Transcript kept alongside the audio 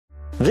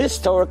This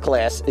Torah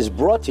class is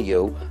brought to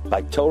you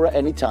by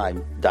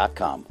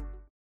TorahAnytime.com.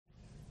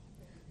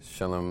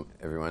 Shalom,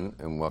 everyone,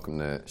 and welcome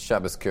to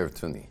Shabbos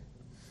Keiravtuni.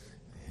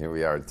 Here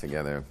we are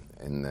together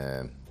in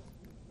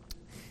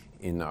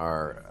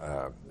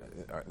our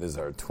this is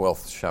our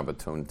 12th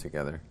Shabbaton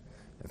together.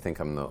 I think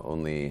I'm the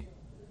only.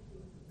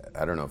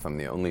 I don't know if I'm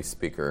the only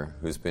speaker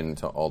who's been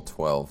to all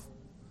 12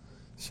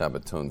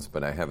 Shabbatons,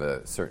 but I have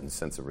a certain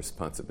sense of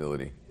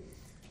responsibility,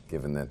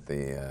 given that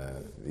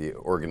the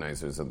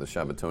organizers of the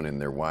Shabbaton and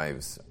their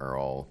wives are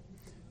all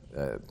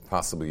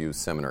possibly youth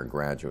seminar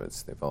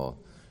graduates. They've all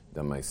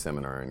done my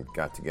seminar and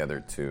got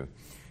together to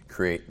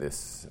create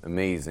this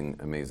amazing,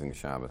 amazing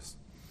Shabbos.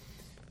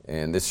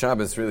 And this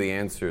Shabbos really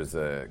answers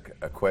a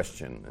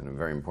question, and a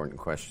very important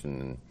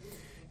question,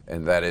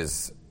 and that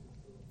is,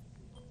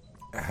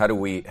 how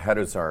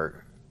does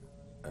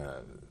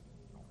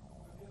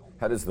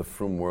the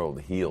frum world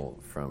heal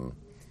from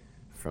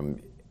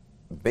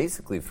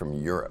basically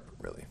from Europe,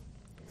 really?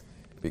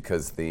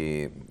 Because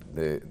the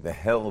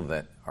hell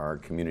that our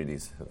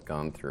communities have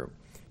gone through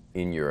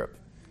in Europe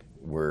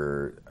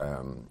were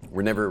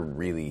never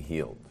really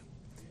healed.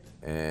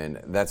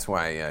 And that's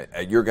why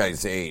at your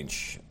guys'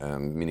 age,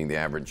 meaning the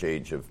average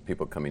age of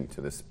people coming to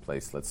this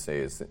place, let's say,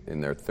 is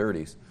in their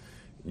 30s,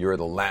 you're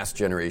the last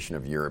generation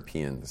of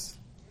Europeans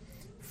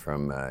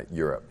from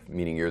Europe,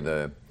 meaning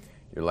you're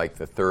like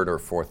the third or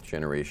fourth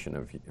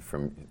generation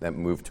that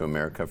moved to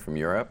America from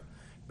Europe,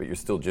 but you're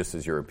still just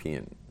as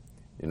European.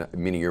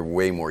 Meaning you're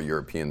way more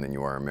European than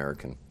you are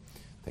American.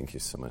 Thank you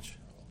so much.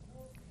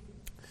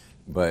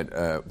 But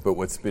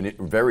what's been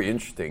very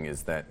interesting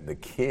is that the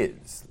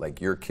kids, like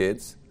your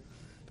kids'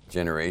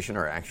 generation,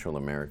 are actual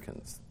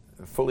Americans,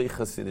 fully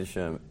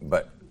Hasidic,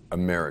 but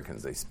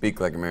Americans. They speak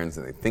like Americans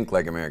and they think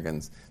like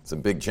Americans. It's a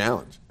big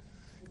challenge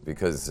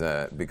because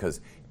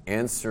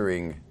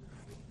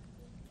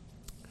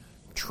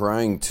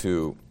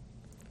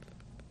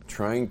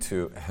trying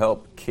to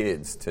help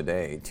kids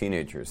today,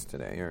 teenagers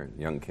today, or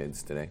young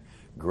kids today,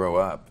 grow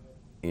up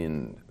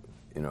in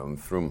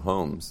frum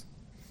homes,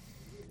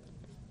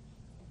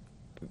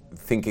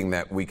 thinking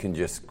that we can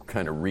just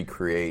kind of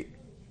recreate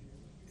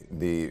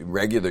the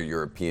regular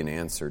European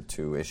answer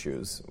to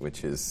issues,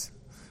 which is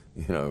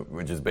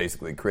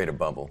basically create a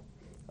bubble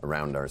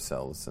around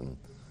ourselves and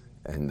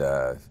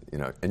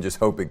just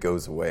hope it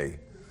goes away.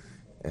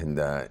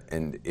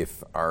 And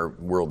if our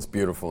world's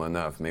beautiful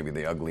enough, maybe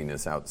the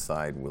ugliness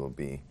outside will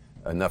be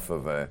enough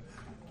of a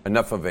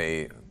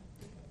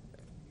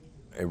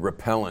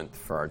repellent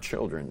for our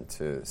children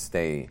to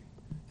stay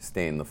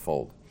in the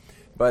fold.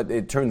 But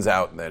it turns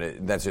out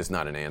that that's just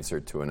not an answer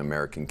to an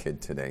American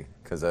kid today,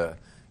 because a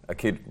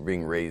kid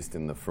being raised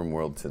in the frum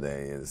world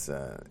today is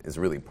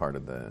really part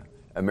of the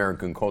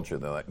American culture.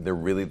 They're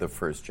really the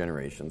first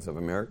generations of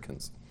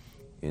Americans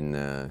in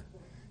the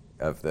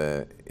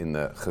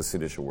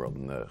Hasidic world,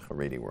 in the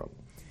Haredi world,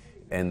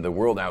 and the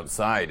world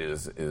outside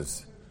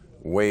is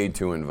way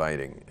too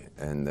inviting,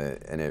 and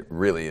it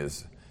really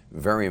is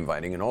very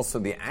inviting, and also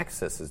the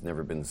access has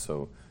never been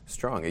so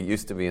strong. It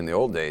used to be in the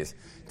old days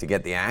to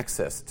get the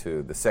access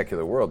to the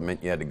secular world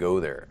meant you had to go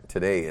there.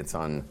 Today it's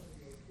on,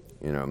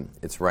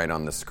 it's right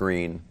on the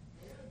screen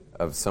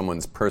of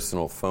someone's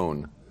personal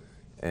phone,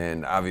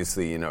 and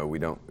obviously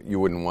you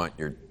wouldn't want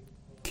your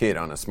kid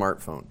on a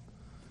smartphone,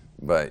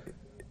 but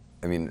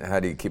I mean, how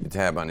do you keep a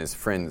tab on his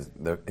friend's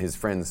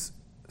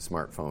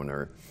smartphone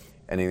or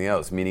anything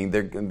else? Meaning,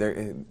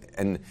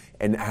 and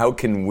how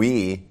can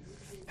we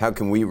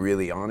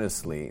really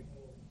honestly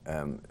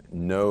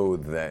know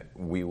that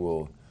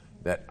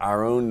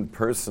our own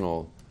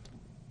personal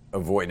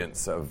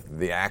avoidance of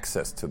the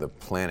access to the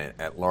planet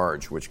at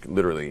large, which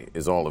literally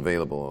is all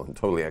available and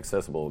totally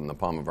accessible in the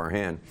palm of our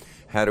hand,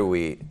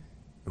 who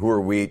are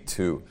we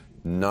to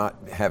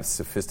not have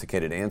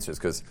sophisticated answers?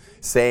 Because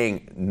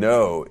saying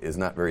no is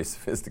not very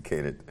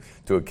sophisticated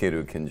to a kid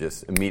who can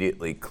just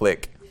immediately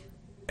click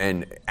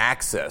and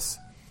access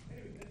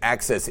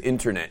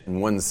internet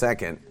in 1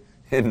 second.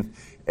 And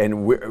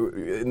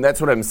that's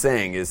what I'm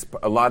saying is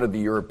a lot of the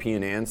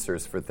European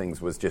answers for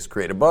things was just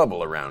create a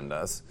bubble around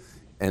us,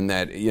 and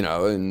that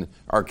and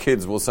our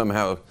kids will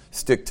somehow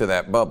stick to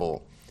that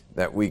bubble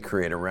that we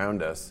create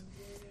around us,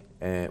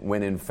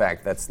 when in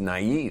fact that's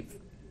naive.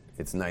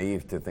 It's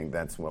naive to think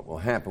that's what will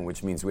happen,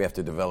 which means we have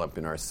to develop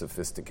in our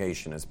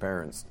sophistication as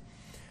parents,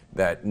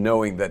 that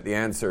knowing that the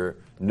answer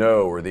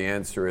no, or the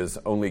answer is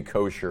only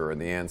kosher, or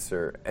any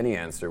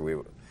answer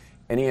we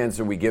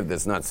give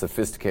that's not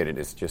sophisticated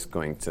is just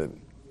going to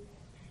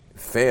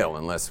fail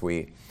unless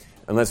we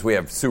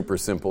have super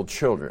simple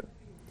children.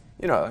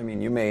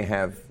 You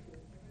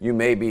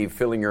may be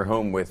filling your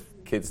home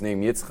with kids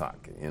named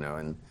Yitzchak,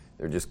 and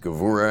they're just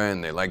gevura,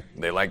 and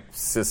they like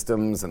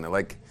systems, and they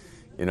like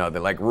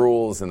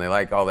rules, and they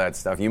like all that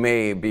stuff.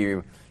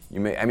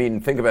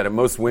 Think about it.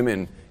 Most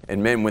women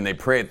and men, when they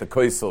pray at the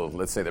koisel,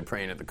 let's say they're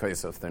praying at the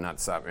koisel, if they're not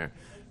Satmar,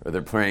 or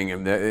they're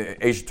praying, the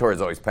Eish Torah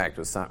is always packed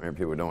with Satmar,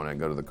 people don't want to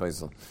go to the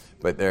koisel,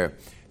 but they're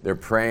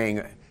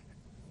praying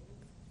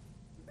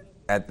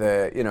at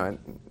the,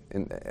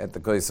 at the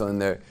Koisel,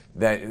 and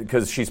that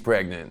because she's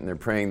pregnant, and they're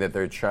praying that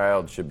their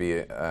child should be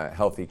a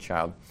healthy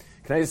child.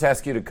 Can I just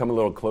ask you to come a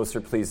little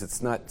closer, please?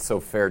 It's not so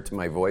fair to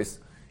my voice.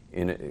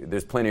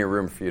 There's plenty of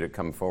room for you to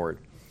come forward.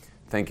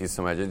 Thank you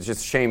so much. It's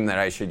just a shame that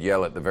I should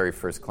yell at the very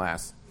first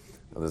class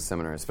of the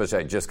seminar, especially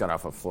I just got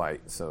off a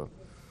flight, so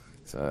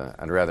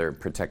I'd rather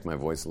protect my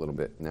voice a little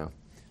bit now.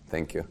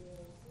 Thank you.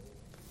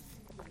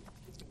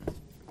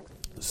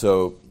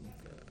 So,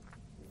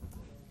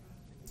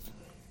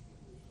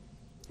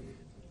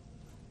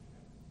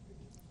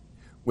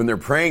 when they're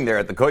praying there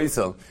at the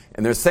Koisel,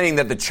 and they're saying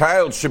that the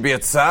child should be a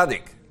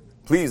tzaddik,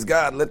 please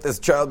God, let this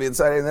child be a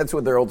tzaddik, and that's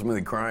what they're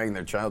ultimately crying,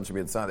 their child should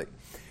be a tzaddik.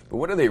 But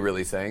what are they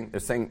really saying?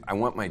 They're saying, I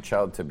want my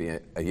child to be a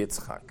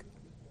Yitzchak.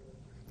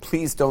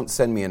 Please don't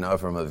send me an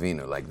Avram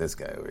Avinu like this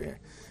guy over here.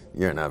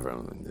 You're an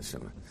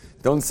Avram.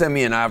 Don't send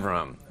me an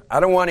Avram. I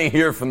don't want to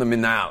hear from the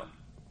Minal.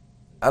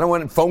 I don't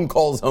want phone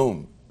calls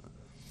home.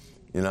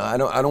 I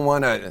don't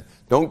want to.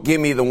 Don't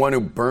give me the one who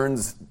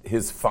burns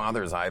his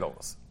father's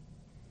idols.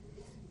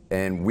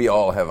 And we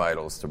all have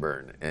idols to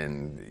burn.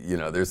 And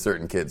there's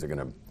certain kids that are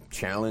going to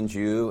challenge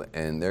you,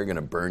 and they're going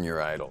to burn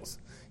your idols.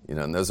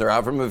 And those are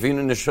Avram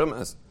Avinu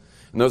neshumas,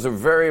 and those are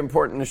very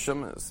important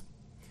neshumas.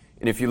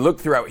 And if you look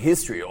throughout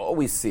history, you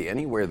always see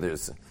anywhere in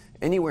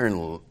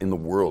the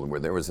world where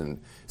there was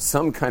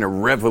some kind of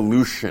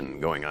revolution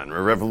going on,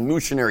 a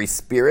revolutionary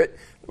spirit,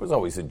 there was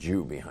always a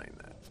Jew behind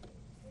that.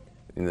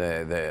 And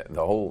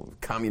the whole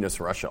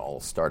communist Russia all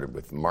started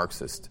with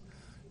Marxist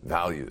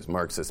values,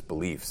 Marxist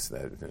beliefs.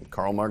 That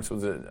Karl Marx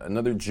was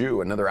another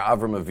Jew, another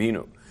Avram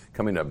Avinu,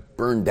 coming to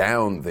burn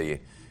down the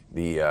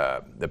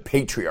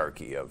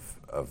patriarchy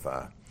of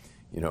a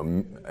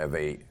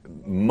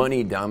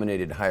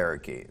money-dominated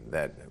hierarchy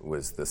that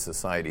was the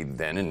society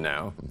then and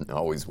now,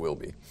 always will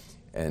be.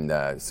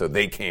 And so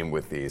they came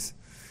with these,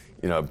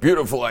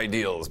 beautiful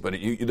ideals, but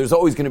there's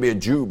always going to be a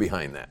Jew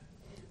behind that.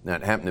 And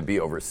that happened to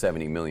be over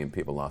 70 million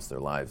people lost their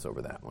lives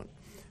over that one.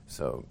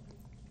 So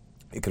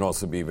it can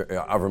also be,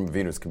 Avram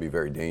Avinus can be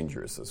very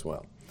dangerous as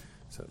well.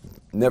 So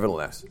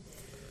nevertheless,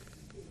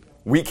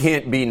 we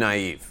can't be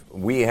naive.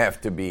 We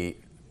have to be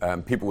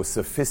people with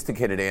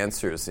sophisticated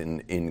answers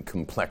in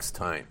complex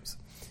times.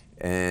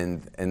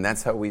 And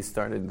that's how we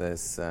started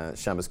this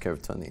Shabbos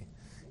Keiravtuni.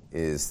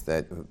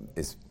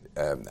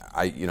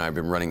 I've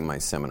been running my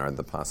seminar,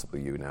 The Possible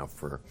You,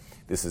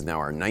 this is now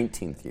our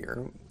 19th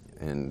year,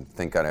 and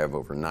thank God I have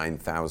over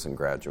 9,000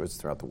 graduates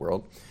throughout the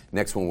world.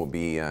 Next one will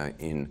be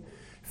in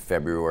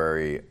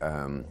February.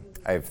 I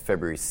have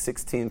February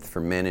 16th for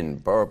men in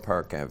Borough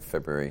Park. I have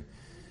February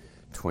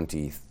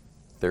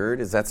 23rd.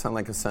 Does that sound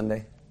like a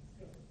Sunday?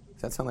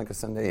 Does that sound like a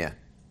Sunday? Yeah.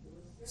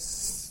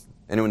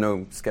 Anyone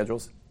know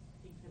schedules?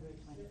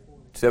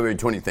 February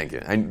 20th, thank you.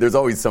 There's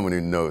always someone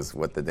who knows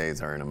what the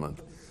days are in a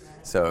month.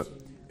 So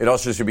it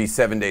also should be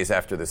 7 days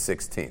after the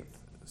 16th.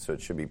 So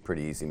it should be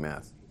pretty easy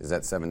math. Is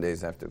that 7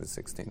 days after the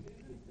 16th?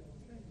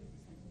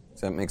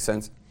 Does that make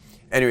sense?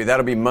 Anyway,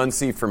 that'll be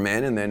Muncie for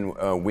men, and then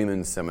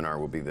women's seminar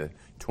will be the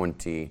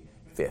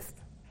 25th,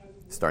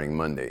 starting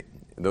Monday.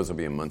 Those will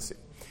be in Muncie.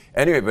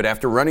 Anyway, but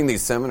after running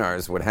these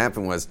seminars, what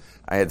happened was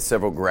I had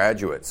several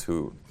graduates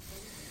who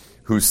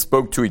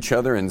spoke to each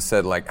other and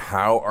said,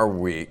 how are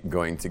we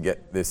going to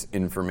get this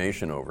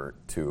information over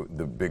to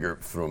the bigger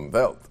Frum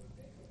Welt?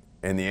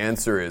 And the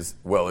answer is,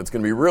 well, it's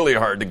going to be really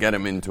hard to get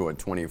them into a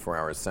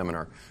 24-hour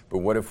seminar, but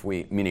what if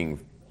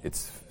meaning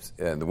it's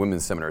the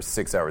women's seminar is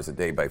 6 hours a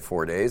day by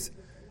 4 days,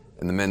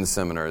 and the men's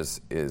seminars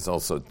is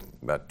also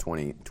about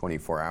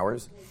 24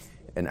 hours.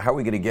 And how are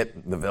we going to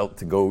get the Welt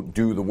to go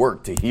do the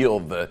work, to heal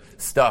the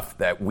stuff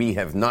that we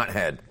have not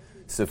had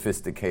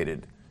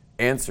sophisticated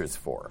answers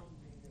for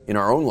in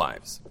our own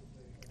lives?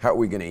 How are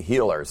we going to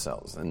heal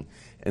ourselves? And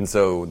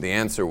so the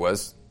answer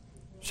was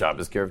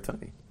Shabbos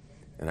Keiravtuni.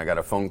 And I got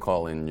a phone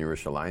call in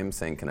Yerushalayim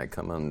saying, can I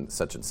come on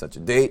such and such a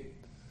date?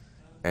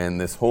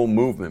 And this whole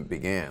movement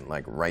began,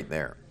 right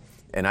there.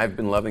 And I've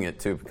been loving it,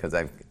 too, because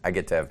I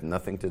get to have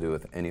nothing to do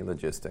with any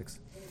logistics.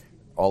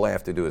 All I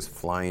have to do is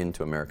fly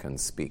into America and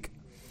speak,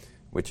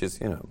 which is,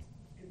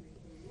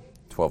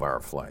 12-hour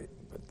flight.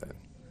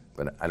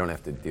 But I don't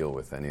have to deal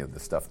with any of the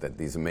stuff that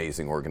these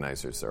amazing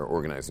organizers are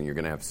organizing. You're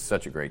going to have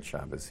such a great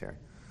Shabbos here,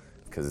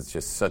 because it's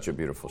just such a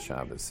beautiful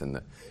Shabbos. And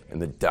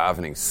the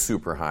davening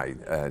super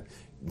high.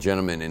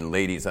 Gentlemen and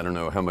ladies, I don't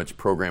know how much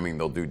programming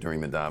they'll do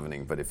during the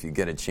davening, but if you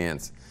get a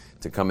chance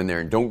to come in there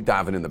and don't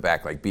daven in the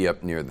back, be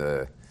up near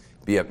the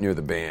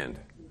band,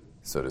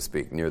 so to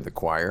speak, near the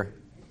choir,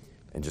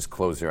 and just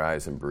close your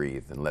eyes and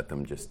breathe and let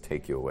them just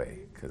take you away,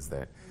 because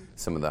they're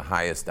some of the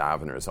highest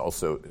daveners.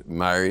 Also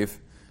Ma'ariv,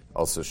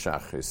 also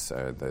Shachris,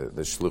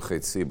 the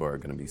Shluchei Tzibor are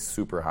going to be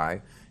super high,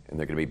 and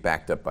they're going to be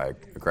backed up by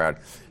a crowd.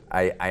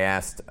 I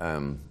asked,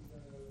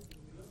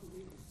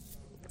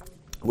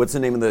 what's the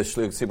name of the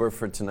Shluchei Tzibor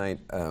for tonight?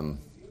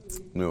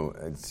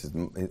 His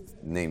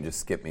name just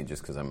skipped me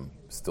just because I'm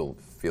still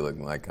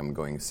feeling like I'm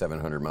going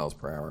 700 miles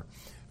per hour.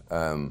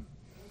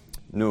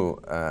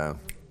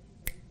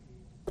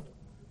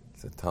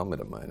 It's a Talmud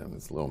of mine.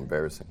 It's a little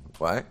embarrassing.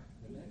 Why?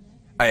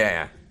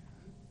 Yeah.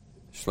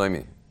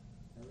 Shlomi.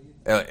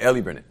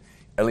 Eli Burnett.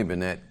 Eli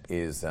Burnett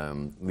is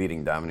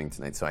leading davening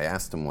tonight. So I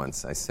asked him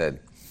once. I said,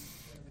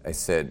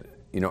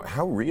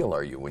 how real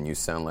are you when you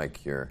sound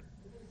like you're?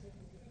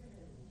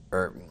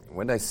 Or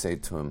what did I say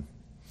to him?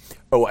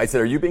 Oh, I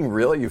said, are you being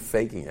real? Or are you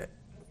faking it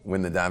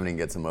when the davening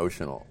gets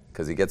emotional?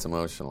 Because he gets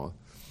emotional,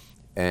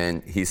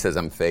 and he says,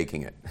 I'm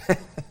faking it.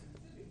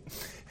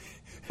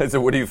 I said,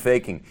 what are you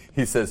faking?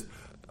 He says,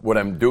 what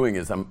I'm doing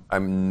is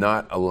I'm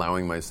not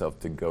allowing myself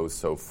to go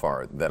so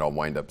far that I'll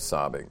wind up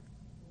sobbing.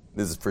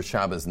 This is for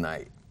Shabbos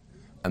night.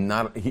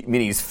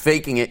 Meaning he's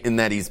faking it in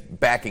that he's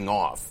backing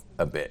off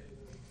a bit,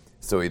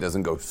 so he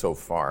doesn't go so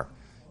far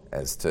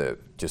as to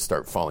just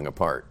start falling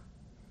apart,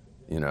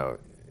 in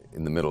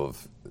the middle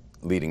of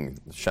leading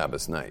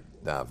Shabbos night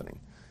davening.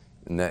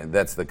 And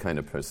that's the kind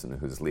of person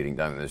who's leading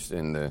davening.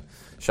 In the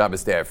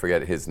Shabbos day, I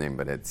forget his name,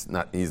 but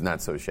he's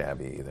not so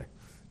shabby either.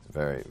 It's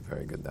very,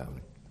 very good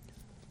davening.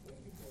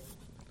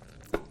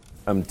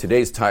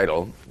 Today's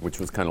title, which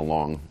was kind of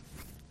long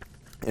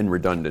and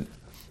redundant,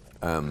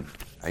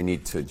 I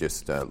need to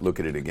just look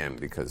at it again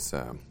because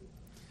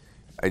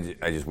I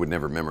just would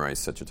never memorize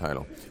such a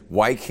title.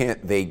 Why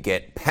can't they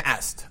get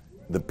past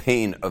the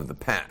pain of the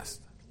past?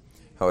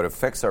 How it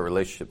affects our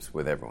relationships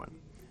with everyone.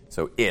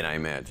 So I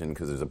imagine,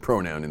 because there's a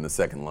pronoun in the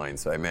second line,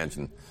 so I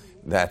imagine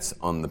that's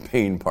on the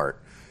pain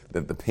part,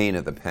 the pain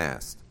of the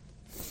past.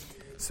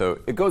 So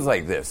it goes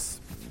like this,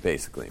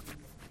 basically.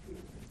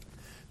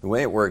 The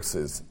way it works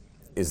is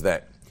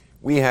that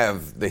we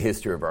have the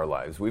history of our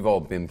lives. We've all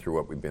been through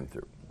what we've been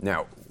through.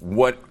 Now,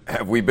 what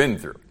have we been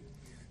through?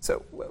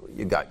 So,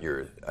 you got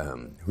your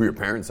who your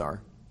parents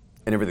are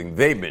and everything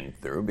they've been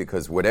through,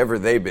 because whatever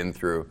they've been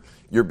through,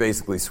 you're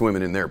basically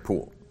swimming in their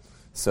pool.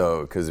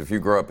 So, because if you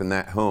grow up in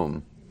that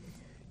home,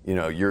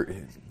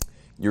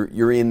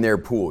 you're in their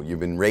pool. You've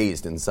been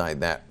raised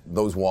inside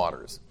those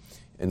waters.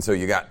 And so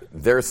you got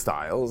their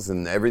styles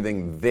and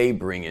everything they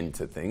bring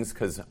into things,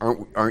 because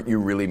aren't you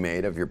really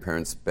made of your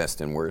parents'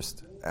 best and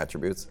worst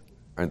attributes?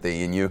 Aren't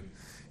they in you?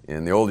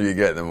 And the older you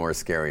get, the more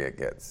scary it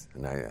gets.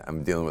 And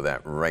I'm dealing with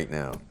that right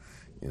now.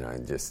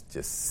 Just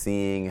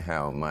seeing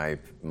how my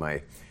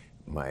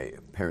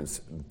parents'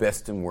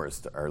 best and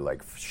worst are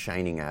like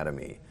shining out of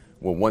me.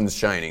 Well, one's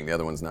shining, the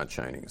other one's not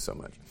shining so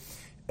much.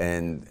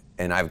 And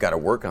I've got to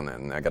work on that,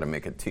 and I've got to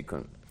make a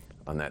tikkun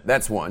on that.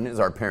 That's one, is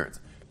our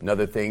parents.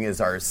 Another thing is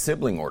our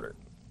sibling order.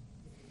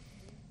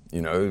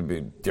 It'd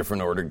be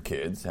different ordered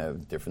kids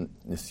have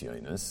different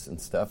nisyonis and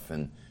stuff,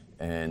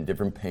 and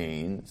different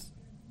pains.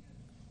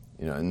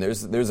 And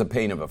there's a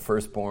pain of a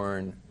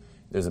firstborn.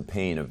 There's a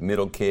pain of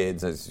middle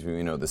kids, as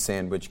the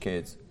sandwich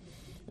kids,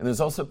 and there's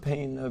also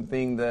pain of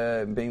being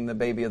the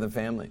baby of the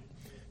family.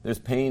 There's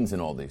pains in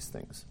all these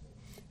things,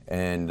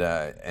 and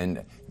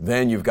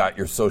then you've got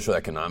your social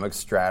economic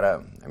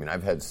strata. I mean,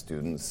 I've had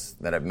students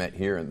that I've met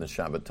here in the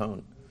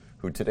Shabbaton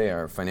who today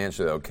are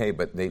financially okay,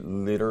 but they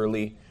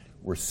literally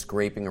were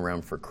scraping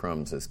around for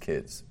crumbs as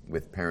kids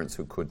with parents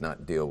who could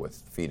not deal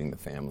with feeding the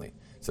family,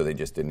 so they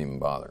just didn't even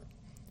bother.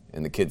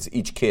 And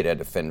each kid had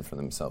to fend for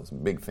themselves,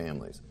 big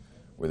families,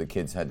 where the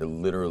kids had to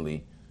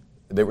literally,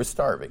 they were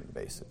starving,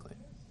 basically.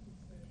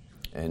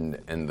 And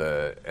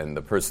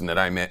the person that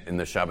I met in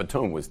the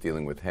Shabbaton was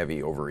dealing with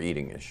heavy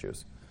overeating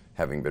issues,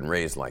 having been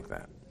raised like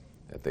that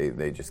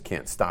they just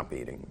can't stop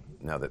eating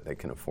now that they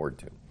can afford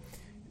to.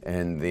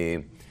 And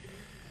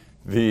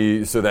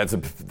so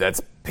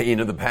that's pain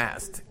of the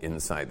past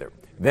inside there.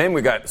 Then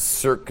we got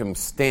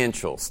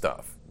circumstantial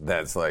stuff.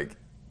 That's like,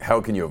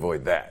 how can you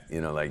avoid that?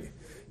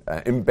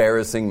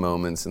 Embarrassing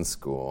moments in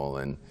school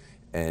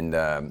and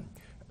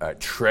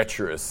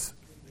treacherous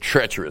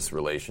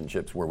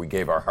relationships where we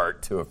gave our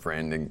heart to a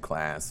friend in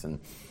class and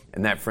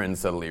that friend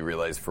suddenly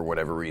realized for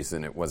whatever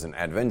reason it wasn't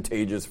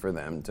advantageous for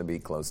them to be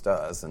close to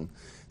us and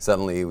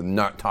suddenly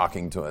not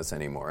talking to us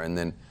anymore, and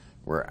then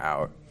we're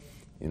out.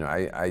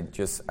 I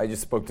just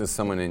spoke to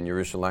someone in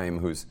Yerushalayim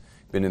who's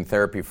been in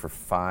therapy for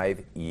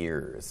 5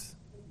 years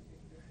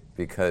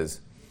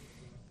because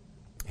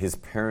his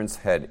parents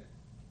had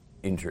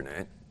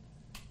internet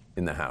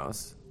in the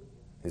house.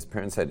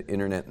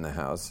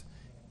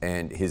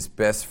 And his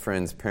best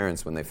friend's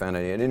parents, when they found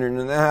out he had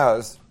internet in the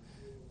house,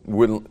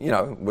 wouldn't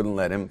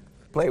let him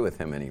play with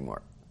him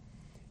anymore.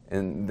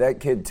 And that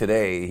kid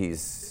today,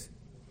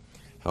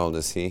 how old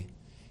is he?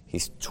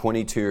 He's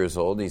 22 years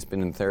old. He's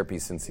been in therapy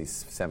since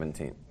he's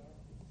 17.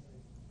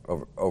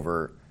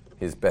 Over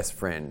his best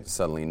friend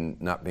suddenly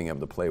not being able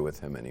to play with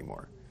him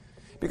anymore.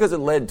 Because it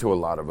led to a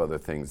lot of other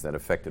things that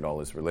affected all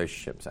his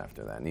relationships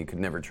after that. And he could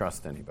never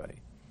trust anybody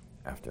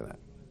after that.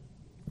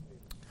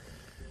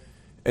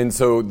 And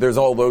so there's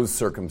all those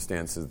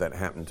circumstances that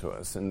happen to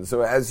us. And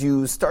so as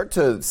you start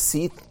to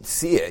see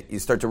it, you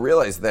start to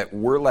realize that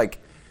we're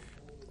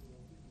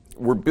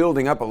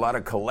building up a lot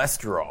of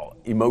cholesterol,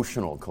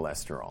 emotional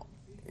cholesterol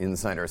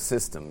inside our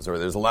systems, or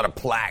there's a lot of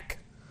plaque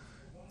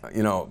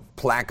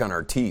on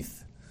our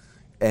teeth.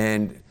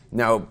 And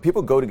now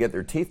people go to get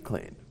their teeth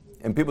cleaned,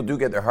 and people do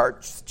get their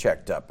hearts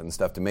checked up and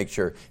stuff to make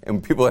sure,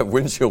 and people have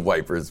windshield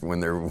wipers when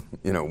their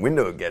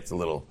window gets a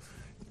little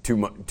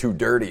too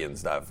dirty and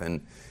stuff.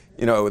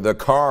 the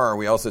car,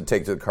 we also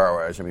take to the car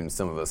wash. I mean,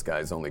 some of us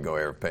guys only go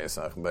Erev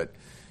Pesach, but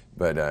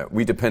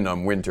we depend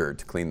on winter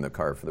to clean the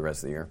car for the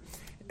rest of the year.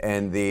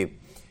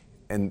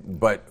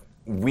 But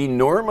we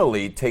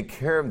normally take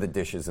care of the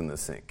dishes in the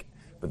sink.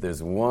 But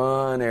there's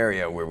one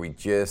area where we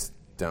just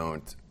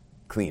don't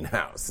clean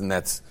house, and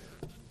that's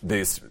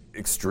this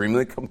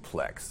extremely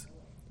complex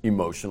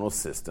emotional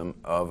system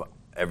of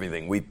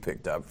everything we've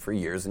picked up for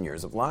years and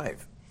years of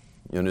life.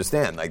 You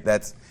understand?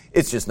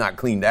 It's just not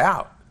cleaned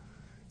out.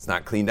 It's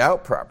not cleaned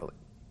out properly.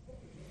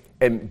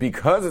 And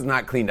because it's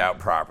not cleaned out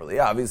properly,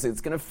 obviously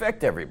it's going to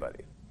affect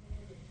everybody.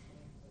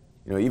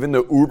 Even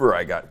the Uber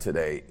I got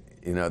today,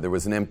 there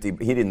was an empty,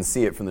 he didn't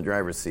see it from the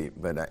driver's seat,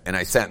 and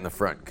I sat in the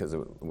front because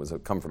it was a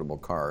comfortable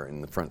car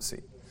in the front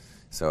seat.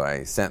 So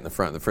I sat in the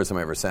front, the first time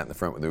I ever sat in the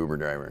front with the Uber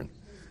driver, and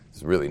it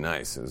was really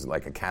nice. It was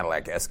like a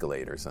Cadillac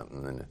Escalade or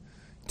something, and a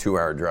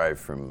 2-hour drive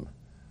from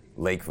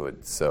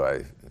Lakewood.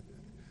 So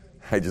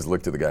I just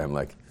looked at the guy, I'm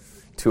like,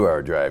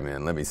 2-hour drive,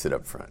 man, let me sit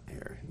up front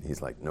here.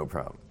 He's like, no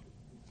problem.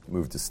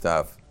 Moved his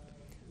stuff,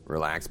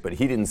 relaxed, but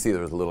he didn't see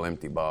there was a little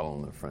empty bottle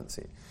in the front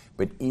seat.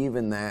 But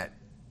even that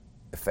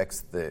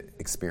affects the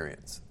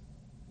experience.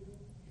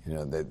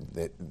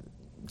 That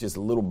just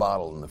a little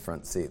bottle in the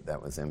front seat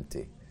that was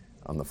empty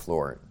on the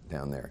floor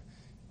down there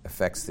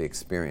affects the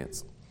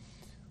experience.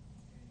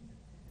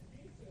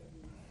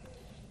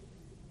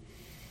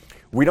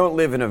 We don't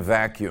live in a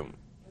vacuum.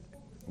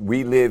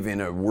 We live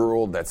in a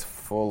world that's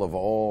full of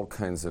all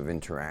kinds of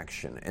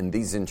interaction, and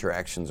these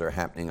interactions are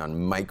happening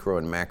on micro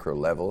and macro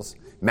levels.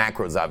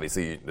 Macro is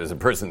obviously there's a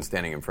person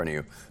standing in front of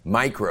you.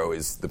 Micro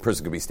is the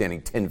person could be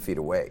standing 10 feet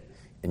away,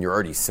 and you're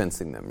already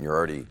sensing them. You're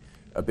already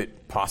a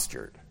bit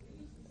postured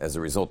as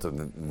a result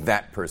of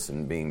that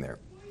person being there.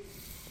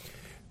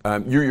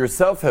 You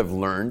yourself have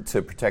learned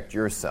to protect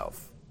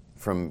yourself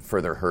from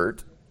further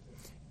hurt,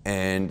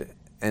 and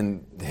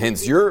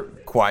hence you're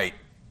quite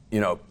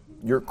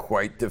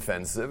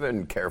defensive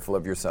and careful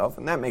of yourself,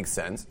 and that makes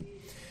sense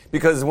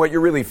because what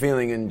you're really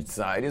feeling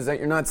inside is that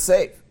you're not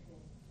safe.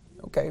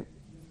 Okay?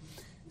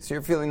 So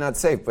you're feeling not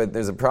safe, but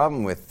there's a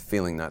problem with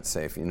feeling not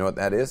safe. You know what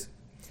that is?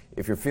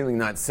 If you're feeling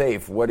not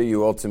safe, what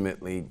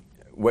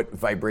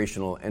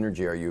vibrational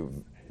energy are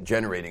you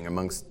generating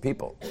amongst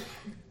people?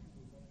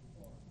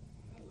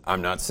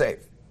 I'm not safe.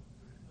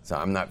 So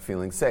I'm not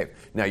feeling safe.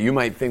 Now you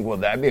might think, well,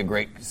 that'd be a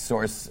great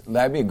source,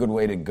 that'd be a good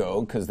way to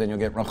go, because then you'll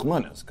get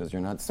rachmanas, because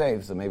you're not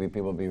safe, so maybe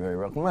people will be very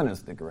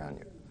rachmanistic around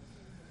you.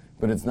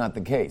 But it's not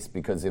the case,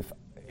 because if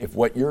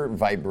what you're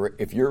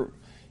radiating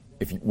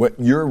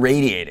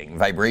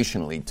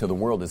vibrationally to the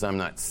world is I'm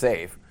not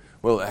safe,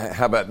 well,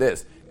 how about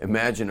this?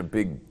 Imagine a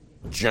big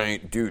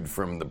giant dude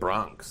from the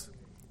Bronx,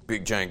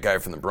 big giant guy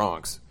from the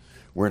Bronx,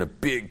 wearing a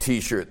big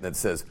T-shirt that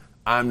says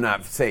I'm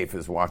not safe,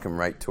 is walking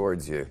right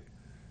towards you.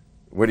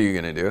 What are you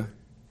going to do?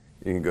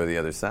 You can go to the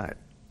other side.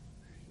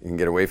 You can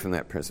get away from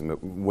that person.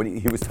 But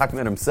he was talking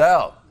about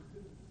himself.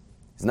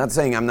 He's not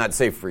saying I'm not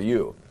safe for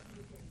you.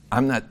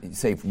 I'm not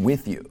safe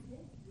with you.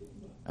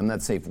 I'm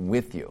not safe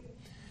with you.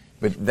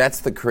 But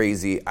that's the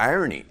crazy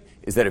irony,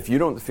 is that if you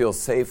don't feel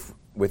safe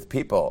with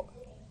people,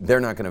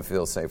 they're not going to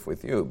feel safe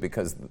with you,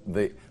 because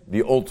the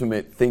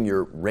ultimate thing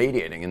you're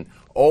radiating, and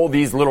all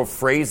these little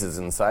phrases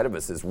inside of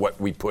us is what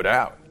we put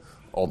out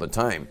all the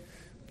time.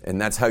 And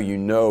that's how you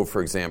know,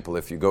 for example,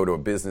 if you go to a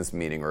business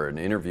meeting or an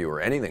interview or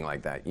anything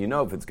like that, you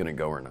know if it's going to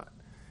go or not,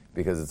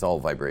 because it's all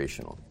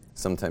vibrational.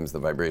 Sometimes the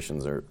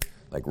vibrations are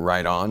like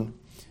right on,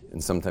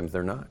 and sometimes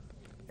they're not.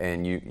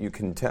 And you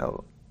can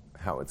tell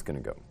how it's going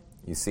to go.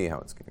 You see how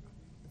it's going to go.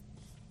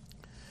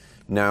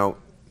 Now,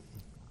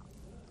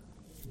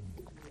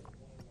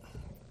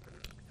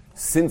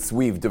 since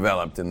we've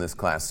developed in this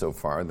class so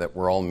far that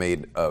we're all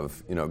made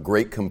of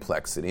great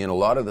complexity, and a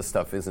lot of the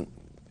stuff isn't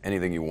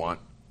anything you want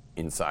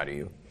inside of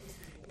you.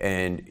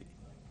 And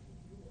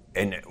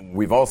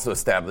we've also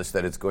established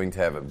that it's going to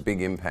have a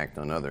big impact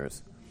on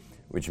others,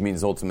 which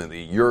means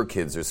ultimately your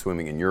kids are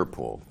swimming in your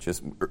pool.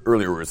 Just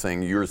earlier we were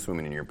saying you're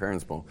swimming in your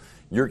parents' pool.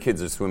 Your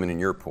kids are swimming in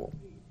your pool.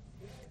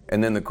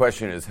 And then the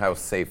question is, how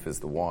safe is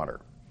the water?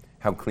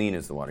 How clean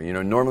is the water?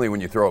 Normally when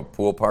you throw a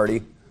pool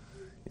party,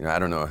 I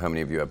don't know how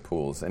many of you have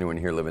pools. Anyone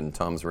here live in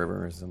Tom's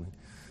River or something?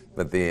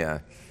 But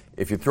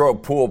if you throw a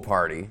pool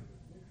party,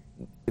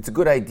 it's a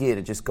good idea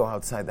to just go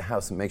outside the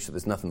house and make sure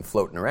there's nothing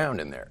floating around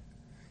in there.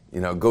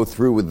 Go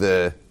through with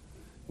the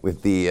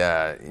what do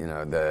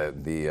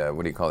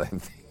you call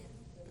that?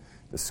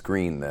 The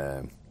screen,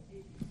 the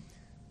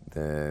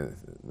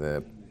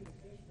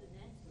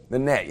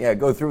net. Yeah,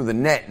 go through the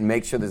net and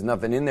make sure there's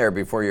nothing in there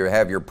before you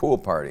have your pool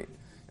party.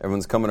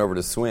 Everyone's coming over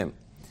to swim.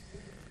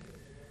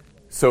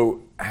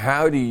 So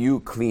how do you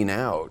clean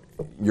out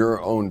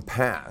your own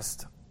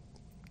past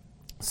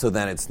so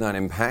that it's not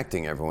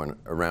impacting everyone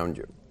around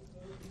you?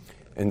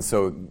 And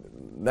so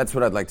that's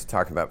what I'd like to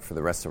talk about for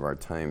the rest of our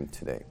time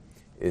today,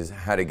 is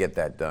how to get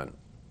that done.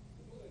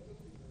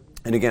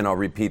 And again, I'll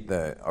repeat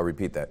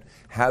that.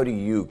 How do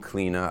you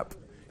clean up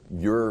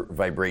your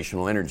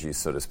vibrational energies,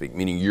 so to speak,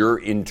 meaning your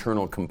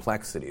internal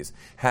complexities?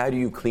 How do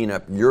you clean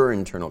up your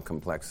internal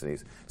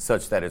complexities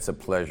such that it's a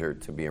pleasure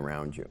to be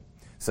around you?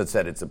 such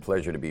that it's a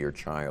pleasure to be your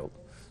child,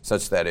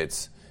 such that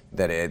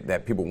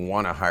that people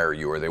want to hire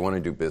you or they want to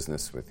do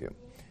business with you?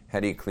 How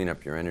do you clean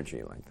up your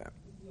energy like that?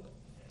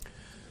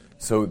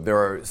 So there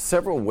are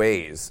several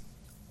ways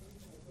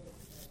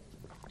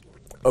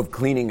of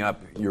cleaning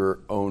up your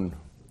own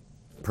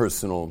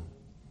personal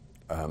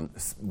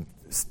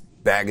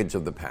baggage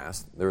of the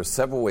past. There are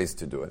several ways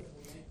to do it,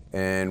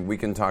 and we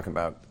can talk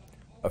about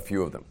a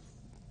few of them.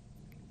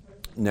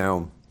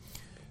 Now,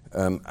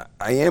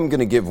 I am going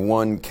to give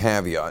one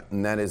caveat,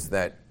 and that is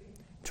that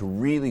to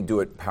really do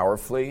it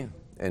powerfully,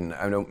 and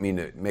I don't mean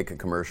to make a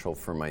commercial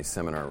for my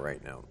seminar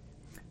right now,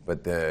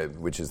 but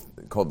which is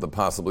called The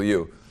Possible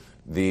You,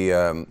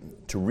 to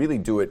really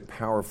do it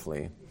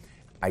powerfully,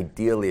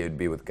 ideally it would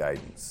be with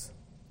guidance.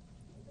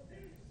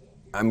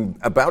 I'm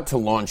about to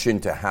launch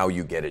into how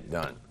you get it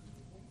done.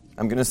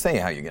 I'm going to say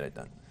how you get it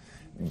done,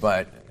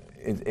 but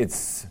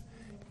it's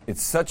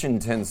such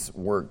intense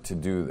work to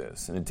do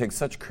this, and it takes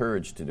such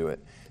courage to do it,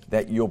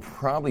 that you'll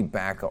probably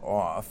back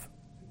off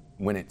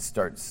when it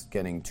starts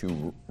getting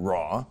too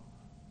raw.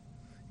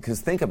 Because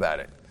think about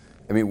it.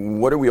 I mean,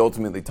 what are we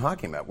ultimately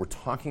talking about? We're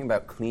talking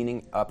about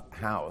cleaning up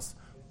house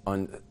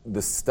on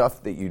the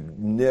stuff that you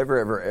never,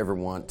 ever, ever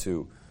want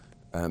to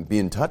be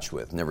in touch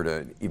with, never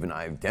to even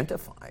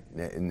identify.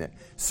 And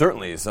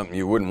certainly is something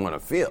you wouldn't want to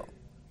feel.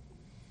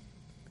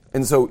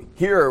 And so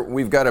here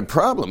we've got a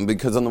problem,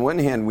 because on the one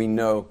hand we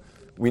know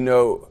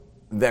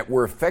that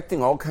we're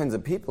affecting all kinds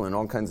of people in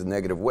all kinds of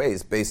negative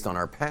ways based on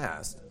our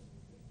past.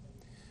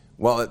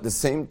 While at the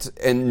same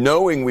and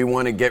knowing we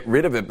want to get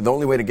rid of it, but the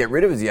only way to get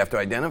rid of it is you have to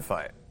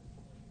identify it.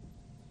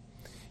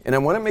 And I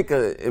want to make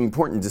an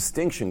important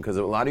distinction, because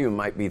a lot of you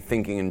might be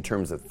thinking in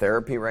terms of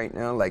therapy right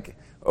now, like,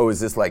 oh, is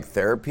this like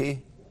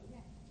therapy?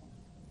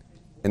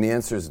 And the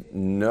answer is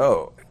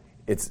no.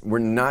 We're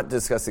not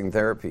discussing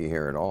therapy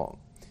here at all.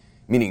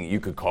 Meaning you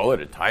could call it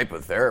a type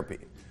of therapy,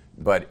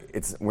 but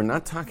we're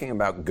not talking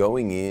about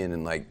going in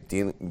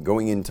and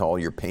going into all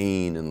your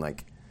pain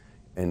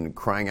and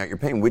crying out your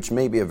pain, which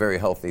may be a very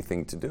healthy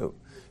thing to do.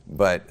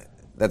 But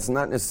that's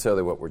not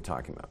necessarily what we're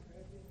talking about.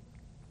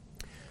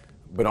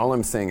 But all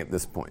I'm saying at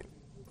this point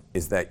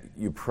is that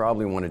you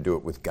probably want to do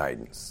it with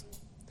guidance.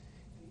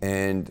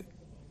 And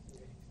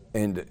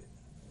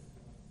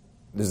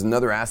there's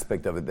another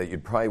aspect of it that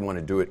you'd probably want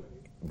to do it,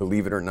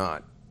 believe it or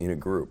not, in a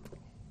group.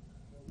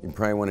 You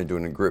probably want to do it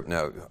in a group.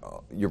 Now,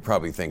 you're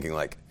probably thinking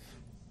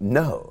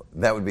no,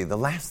 that would be the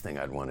last thing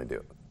I'd want to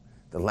do.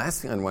 The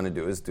last thing I'd want to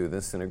do is do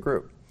this in a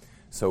group.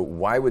 So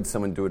why would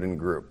someone do it in a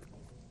group?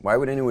 Why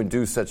would anyone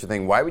do such a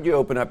thing? Why would you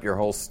open up your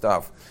whole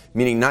stuff,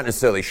 meaning not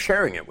necessarily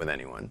sharing it with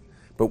anyone,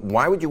 but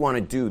why would you want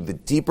to do the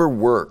deeper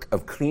work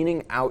of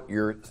cleaning out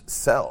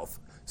yourself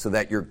so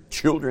that your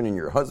children and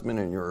your husband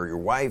and your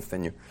wife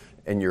and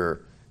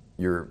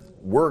your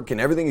work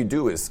and everything you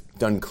do is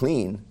done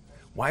clean?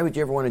 Why would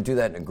you ever want to do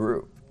that in a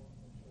group?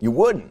 You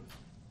wouldn't.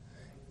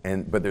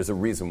 But there's a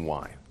reason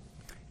why.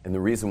 And the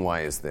reason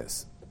why is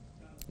this.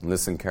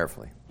 Listen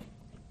carefully.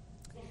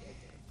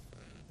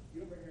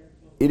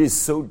 It is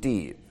so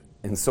deep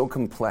and so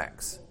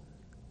complex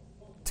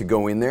to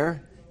go in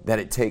there that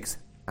it takes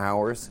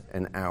hours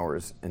and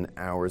hours and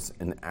hours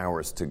and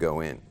hours to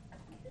go in.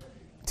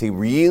 To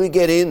really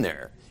get in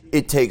there,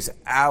 it takes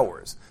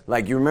hours.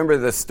 Like, you remember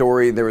the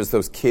story, there was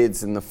those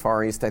kids in the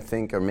Far East, I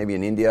think, or maybe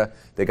in India.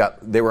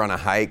 They were on a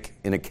hike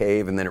in a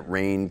cave, and then it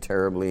rained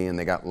terribly, and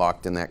they got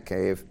locked in that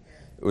cave.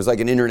 It was like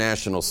an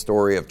international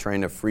story of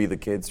trying to free the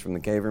kids from the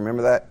cave.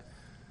 Remember that?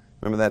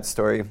 Remember that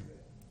story?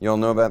 You all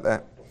know about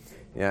that?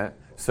 Yeah?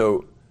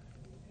 So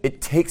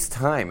it takes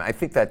time. I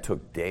think that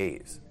took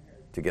days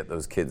to get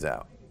those kids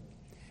out.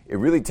 It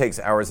really takes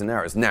hours and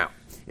hours. Now,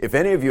 if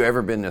any of you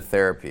ever been to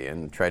therapy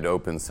and tried to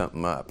open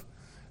something up,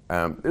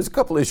 there's a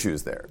couple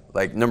issues there.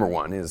 Like, number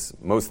one is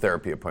most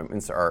therapy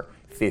appointments are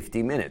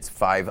 50 minutes,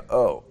 50.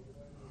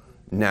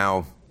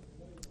 Now,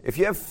 if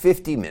you have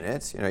 50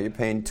 minutes, you're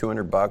paying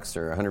 $200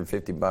 or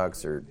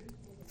 $150, or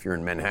if you're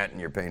in Manhattan,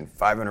 you're paying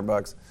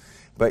 $500.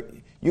 But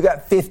you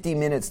got 50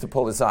 minutes to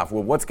pull this off.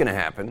 Well, what's going to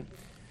happen?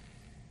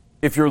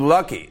 If you're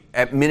lucky,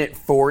 at minute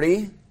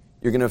 40,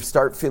 you're going to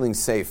start feeling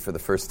safe for the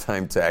first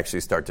time to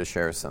actually start to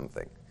share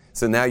something.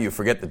 So now you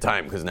forget the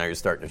time because now you're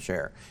starting to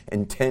share.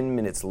 And 10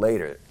 minutes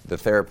later, the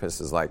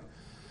therapist is like,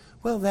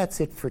 well, that's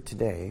it for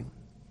today.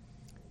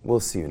 We'll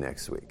see you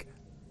next week.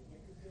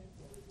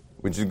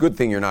 Which is a good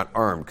thing you're not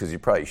armed, because you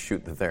probably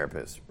shoot the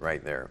therapist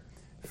right there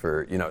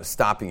for,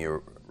 stopping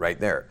you right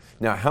there.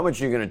 Now, how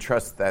much are you going to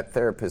trust that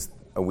therapist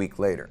a week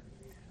later?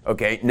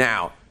 Okay,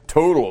 now,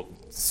 total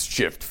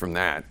shift from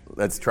that.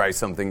 Let's try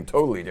something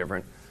totally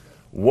different.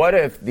 What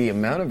if the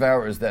amount of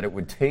hours that it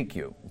would take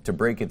you to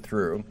break it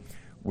through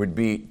would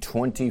be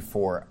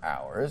 24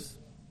 hours,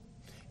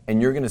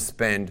 and you're going to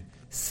spend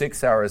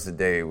 6 hours a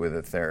day with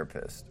a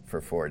therapist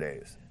for 4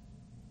 days?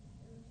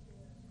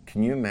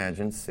 Can you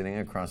imagine sitting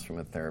across from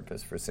a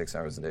therapist for 6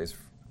 hours a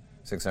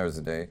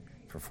day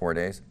for 4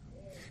 days?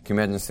 Can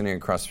you imagine sitting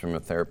across from a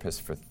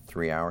therapist for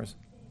 3 hours?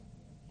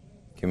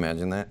 Can you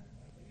imagine that?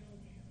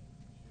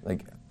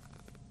 Like,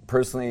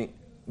 personally,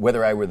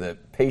 whether I were the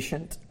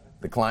patient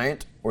the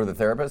client or the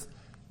therapist,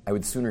 I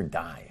would sooner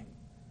die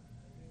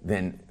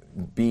than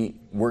be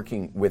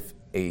working with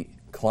a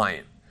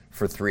client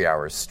for 3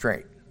 hours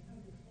straight.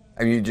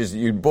 I mean,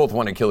 you both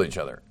want to kill each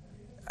other,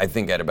 I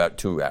think, at about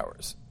 2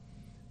 hours.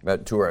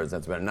 About 2 hours,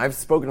 that's about it. And I've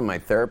spoken to my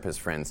therapist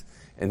friends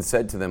and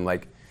said to them,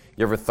 like,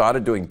 you ever thought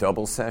of doing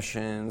double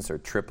sessions or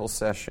triple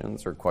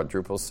sessions or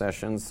quadruple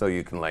sessions so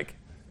you can, like,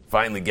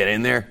 finally get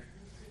in there?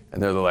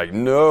 And they're like,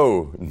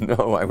 no,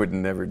 I would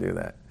never do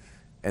that.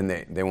 And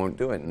they won't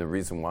do it. And the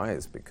reason why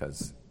is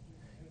because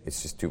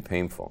it's just too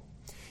painful.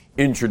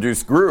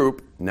 Introduce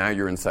group, now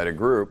you're inside a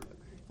group.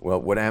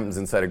 Well, what happens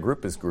inside a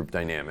group is group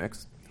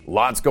dynamics.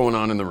 Lots going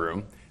on in the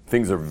room.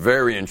 Things are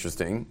very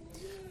interesting.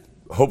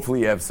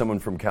 Hopefully you have someone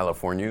from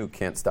California who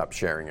can't stop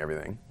sharing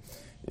everything.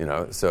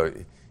 So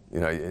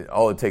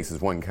all it takes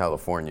is one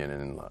Californian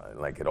and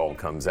like it all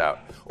comes out.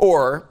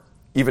 Or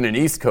even an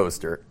East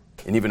Coaster,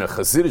 and even a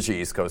Hasidic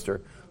East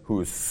Coaster, who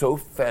is so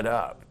fed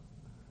up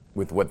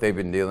with what they've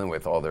been dealing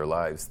with all their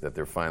lives that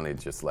they're finally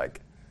just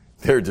like,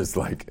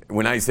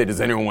 when I say,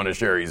 does anyone want to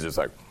share? He's just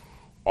like,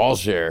 I'll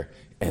share.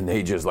 And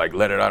they just like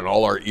let it out and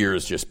all our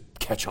ears just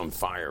catch on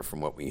fire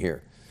from what we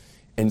hear.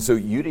 And so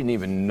you didn't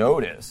even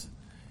notice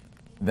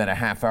that a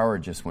half hour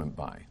just went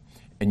by.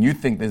 And you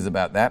think this is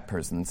about that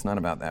person. It's not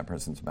about that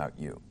person. It's about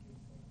you.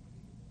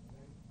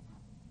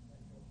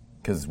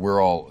 Because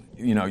we're all,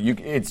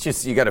 it's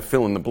just, you got to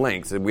fill in the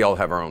blanks. We all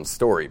have our own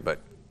story,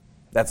 but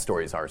that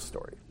story is our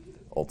story,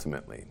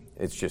 ultimately.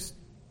 It's just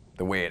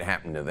the way it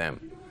happened to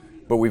them.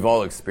 But we've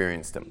all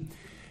experienced them.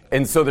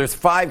 And so there's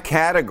 5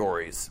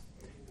 categories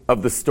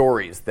of the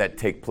stories that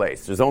take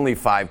place. There's only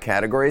 5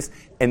 categories.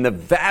 And the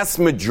vast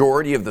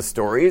majority of the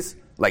stories,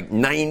 like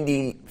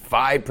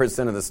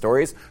 95% of the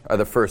stories, are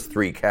the first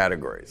 3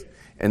 categories.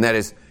 And that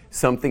is,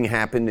 something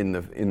happened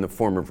in the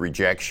form of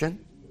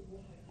rejection.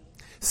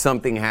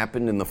 Something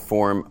happened in the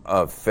form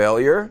of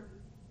failure.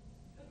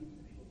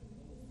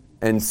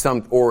 And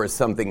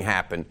something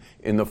happened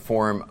in the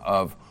form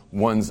of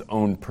one's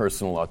own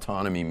personal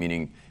autonomy,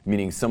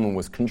 meaning someone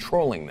was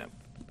controlling them.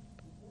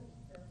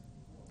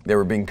 They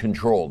were being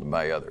controlled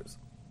by others.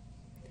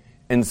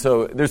 And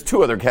so there's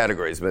 2 other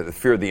categories, but the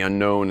fear of the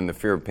unknown and the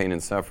fear of pain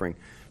and suffering.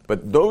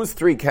 But those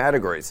 3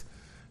 categories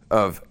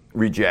of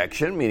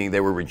rejection, meaning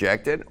they were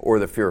rejected, or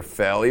the fear of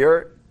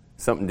failure,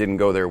 something didn't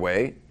go their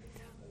way,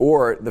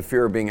 or the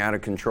fear of being out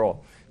of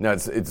control. Now,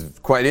 it's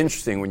quite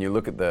interesting when you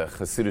look at the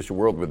Hasidic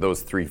world with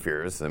those 3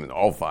 fears, I mean,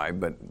 all 5,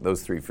 but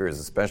those 3 fears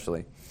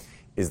especially,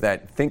 is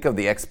that think of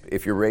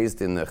if you're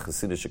raised in the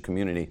Hasidic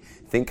community,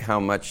 think how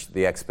much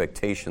the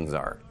expectations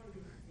are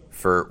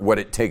for what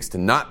it takes to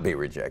not be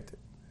rejected.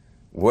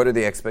 What are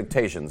the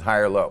expectations, high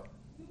or low?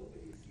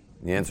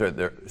 The answer is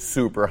they're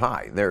super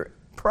high. They're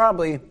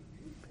probably,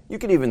 you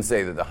could even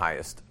say they're the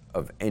highest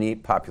of any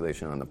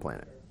population on the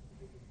planet.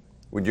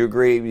 Would you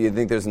agree? Do you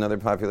think there's another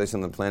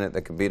population on the planet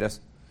that could beat us?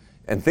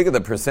 And think of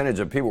the percentage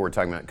of people we're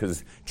talking about,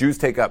 because Jews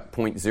take up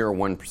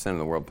 0.01% of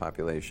the world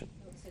population.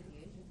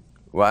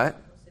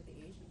 What?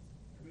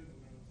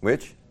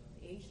 Which?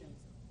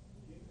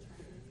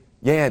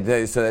 Yeah,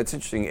 so that's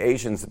interesting.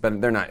 Asians,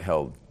 but they're not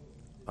held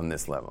on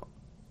this level.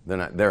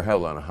 They're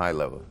held on a high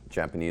level.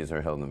 Japanese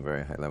are held on a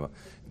very high level,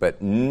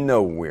 but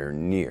nowhere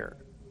near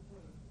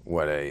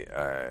what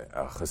a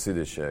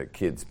Hasidic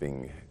kid's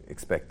being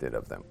expected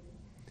of them.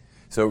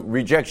 So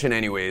rejection,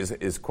 anyways,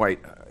 is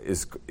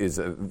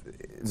a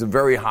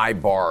very high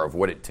bar of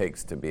what it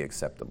takes to be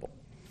acceptable.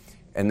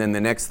 And then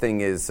the next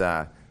thing is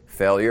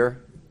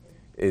failure.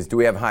 Do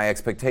we have high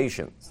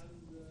expectations?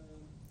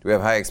 Do we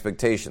have high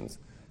expectations?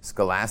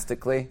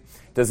 Scholastically,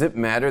 does it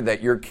matter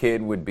that your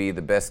kid would be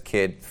the best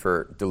kid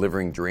for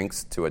delivering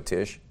drinks to a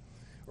tish,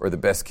 or the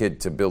best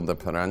kid to build the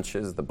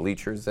paranches, the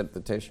bleachers at the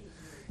tish?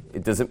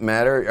 It doesn't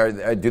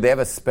matter. Do they have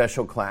a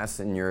special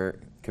class in your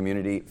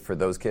community for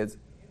those kids?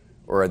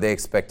 Or are they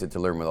expected to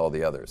learn with all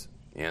the others?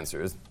 The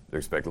answer is they're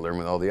expected to learn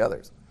with all the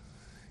others.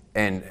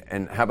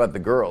 And how about the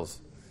girls?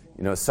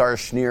 Sarah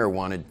Schneer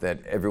wanted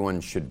that everyone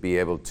should be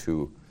able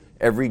to,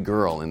 every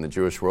girl in the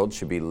Jewish world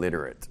should be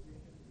literate.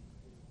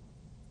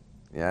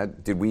 Yeah,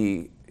 did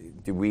we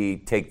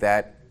take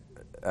that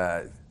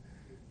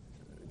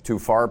too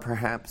far,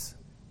 perhaps?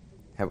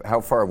 How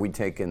far have we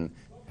taken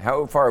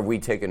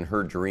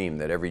her dream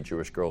that every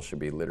Jewish girl should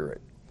be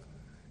literate?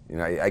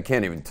 I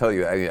can't even tell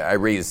you.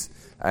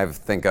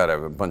 Thank God I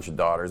have a bunch of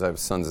daughters. I have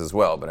sons as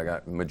well, but I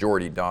got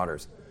majority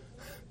daughters.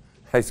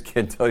 I just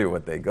can't tell you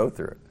what they go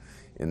through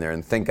in there.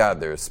 And thank God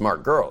they're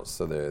smart girls,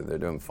 so they're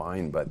doing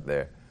fine. But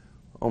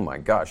oh my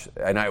gosh!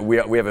 And we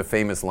have a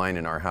famous line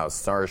in our house.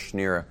 Sarah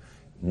Schneer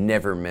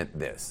never meant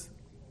this.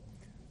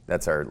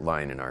 That's our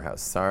line in our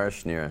house. Sarah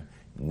Schneer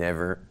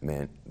never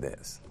meant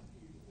this.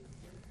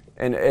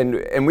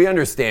 And we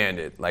understand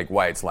it, like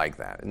why it's like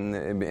that. And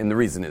the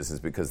reason is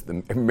because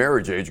the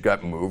marriage age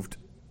got moved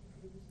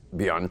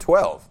beyond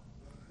 12.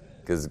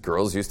 Because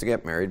girls used to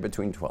get married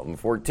between 12 and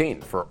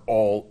 14 for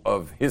all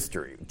of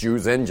history,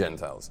 Jews and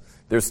Gentiles.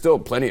 There's still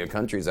plenty of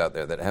countries out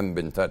there that haven't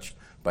been touched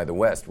by the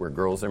West where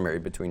girls are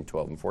married between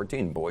 12 and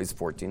 14, boys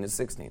 14 to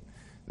 16.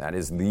 That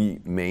is the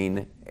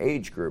main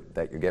age group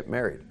that you get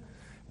married.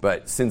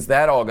 But since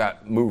that all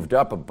got moved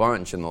up a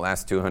bunch in the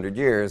last 200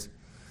 years,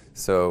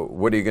 so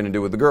what are you going to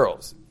do with the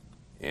girls?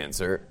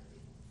 Answer,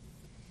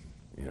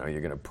 you're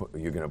going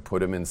to put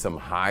them in some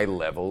high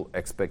level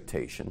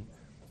expectation,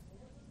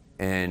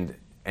 and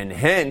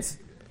hence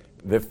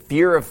the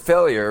fear of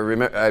failure.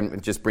 Remember, I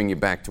just bring you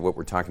back to what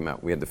we're talking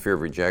about. We had the fear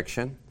of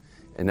rejection,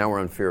 and now we're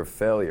on fear of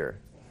failure.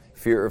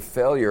 Fear of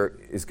failure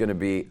is going to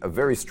be a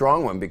very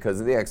strong one because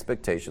of the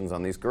expectations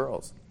on these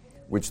girls,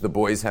 which the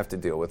boys have to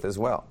deal with as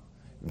well.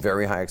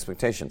 Very high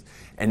expectations.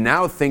 And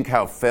now think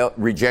how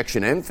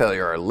rejection and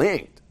failure are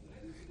linked.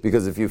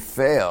 Because if you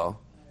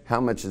fail,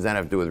 how much does that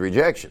have to do with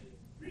rejection?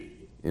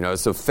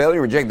 So failure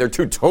and rejection, they're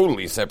two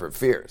totally separate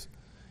fears.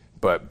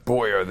 But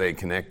boy, are they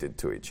connected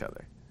to each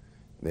other.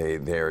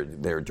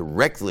 They're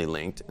directly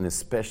linked, and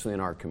especially in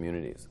our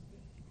communities.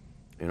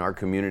 In our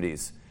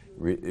communities,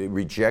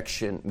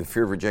 rejection, the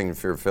fear of rejection and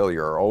fear of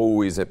failure are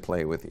always at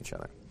play with each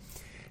other.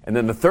 And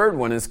then the third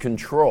one is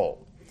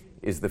control,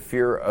 is the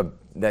fear of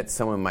that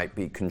someone might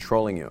be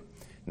controlling you.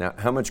 Now,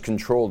 how much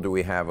control do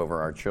we have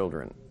over our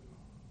children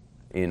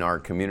in our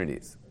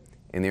communities?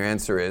 And the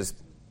answer is,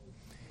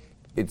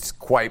 it's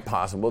quite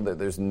possible that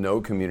there's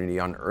no community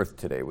on earth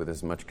today with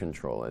as much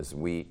control as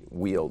we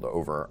wield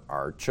over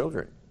our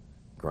children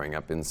growing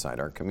up inside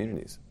our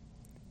communities.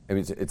 I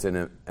mean, it's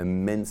an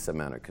immense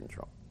amount of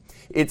control.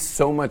 It's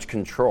so much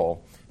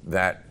control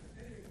that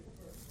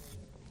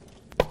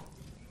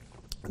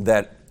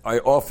I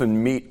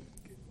often meet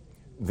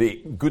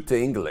the Gute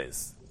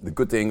Ingles,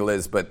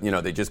 but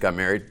they just got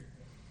married.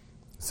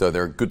 So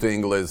they're Gute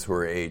Ingles who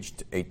are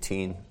aged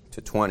 18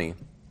 to 20.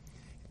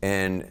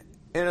 And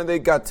they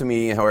got to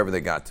me however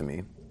they got to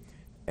me.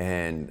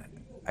 And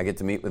I get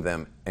to meet with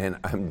them, and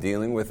I'm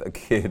dealing with a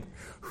kid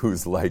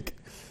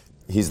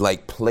he's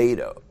like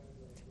Play-Doh.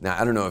 Now,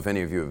 I don't know if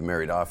any of you have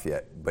married off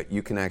yet, but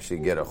you can actually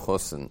get a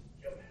chosin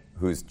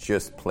who's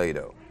just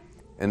Play-Doh.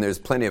 And there's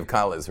plenty of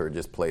kallas who are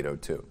just Play-Doh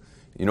too.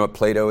 You know what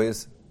Play-Doh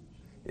is?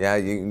 Yeah,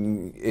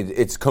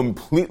 it's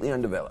completely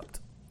undeveloped,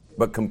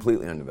 but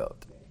completely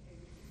undeveloped.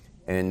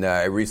 And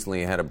I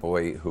recently had a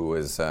boy who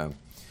was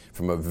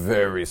from a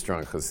very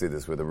strong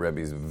Hasidus, where the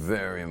Rebbe's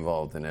very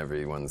involved in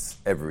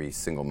every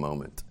single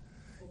moment.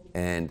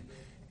 And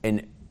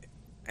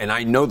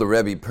I know the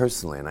Rebbe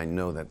personally, and I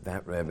know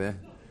that Rebbe,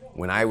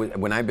 when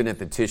I've been at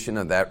the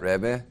Tishon of that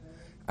Rebbe,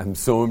 I'm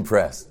so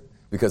impressed,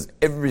 because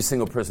every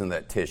single person in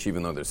that Tish,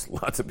 even though there's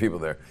lots of people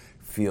there,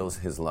 feels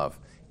his love.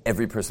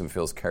 Every person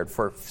feels cared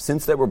for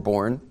since they were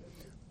born,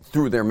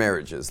 through their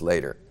marriages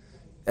later.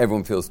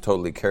 Everyone feels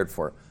totally cared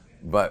for.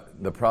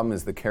 But the problem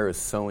is the care is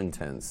so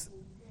intense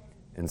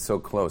and so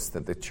close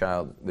that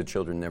the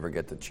children never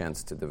get the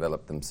chance to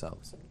develop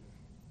themselves.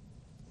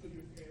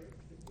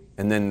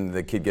 And then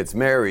the kid gets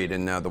married,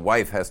 and now the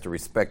wife has to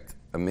respect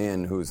a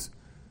man who's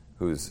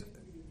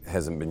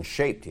hasn't been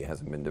shaped, he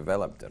hasn't been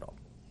developed at all.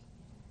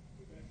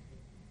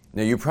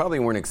 Now, you probably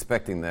weren't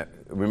expecting that.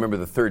 Remember,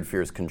 the third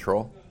fear is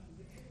control.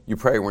 You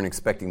probably weren't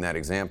expecting that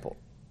example.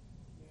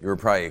 You were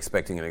probably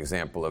expecting an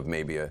example of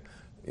maybe a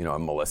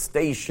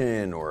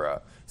molestation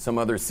or some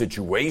other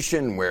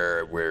situation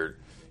where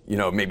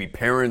maybe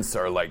parents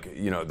are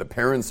the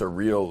parents are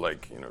real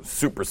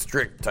super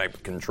strict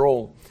type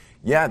control.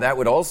 Yeah, that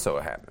would also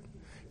happen.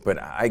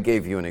 But I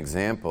gave you an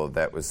example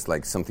that was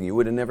like something you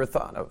would have never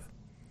thought of,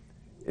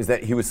 is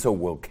that he was so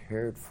well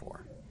cared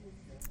for.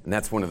 And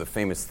that's one of the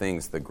famous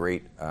things, the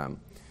great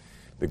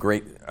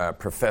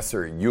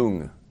Professor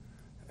Jung,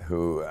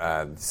 who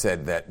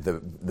said that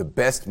the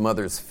best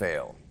mothers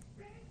fail.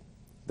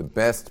 The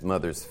best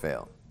mothers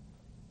fail.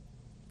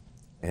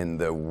 And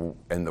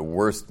the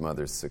worst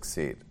mothers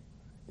succeed.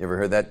 You ever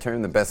heard that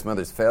term, the best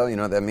mothers fail? You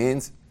know what that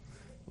means?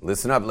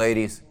 Listen up,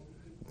 ladies.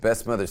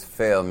 Best mothers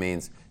fail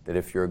means that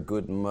if you're a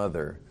good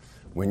mother,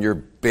 when your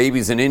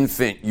baby's an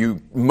infant,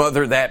 you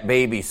mother that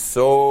baby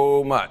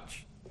so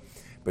much.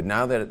 But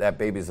now that that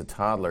baby's a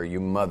toddler,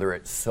 you mother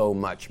it so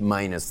much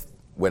minus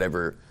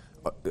whatever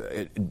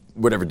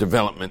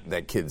development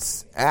that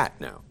kid's at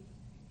now.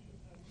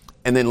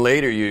 And then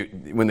later,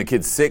 when the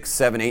kid's 6,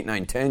 7, 8,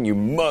 9, 10, you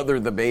mother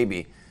the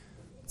baby.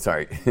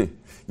 Sorry,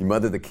 you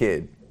mother the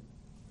kid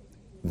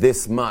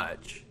this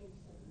much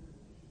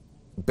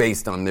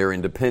based on their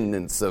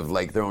independence of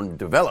their own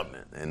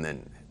development. And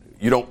then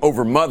you don't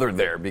overmother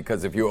there,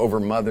 because if you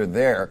overmother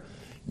there,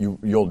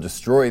 you'll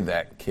destroy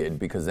that kid,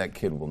 because that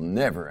kid will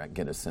never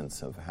get a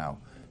sense of how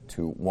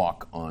to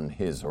walk on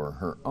his or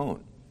her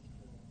own.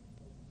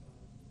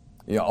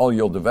 All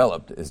you'll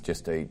develop is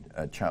just a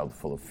child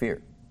full of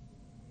fear.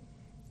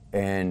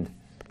 And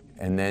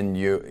then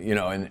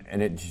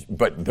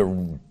but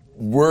the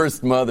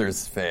worst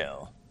mothers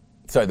fail.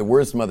 Sorry, the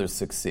worst mothers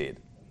succeed.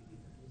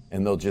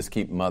 And they'll just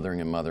keep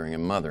mothering and mothering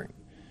and mothering.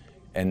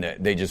 And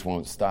they just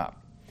won't stop.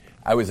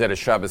 I was at a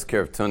Shabbos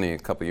Keiravtuni a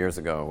couple years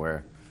ago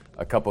where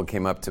a couple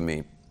came up to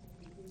me,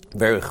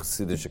 very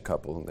Chassidish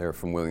couple, they were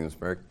from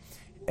Williamsburg,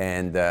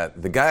 and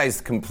the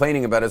guy's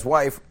complaining about his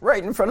wife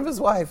right in front of his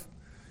wife.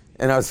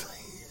 And I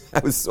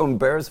was so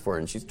embarrassed for her,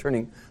 and she's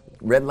turning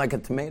red like a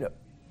tomato.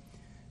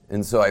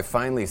 And so I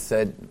finally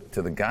said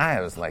to the guy,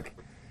 I was like,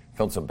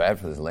 felt so bad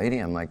for this lady.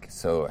 I'm like,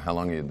 so how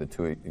long are the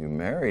two of you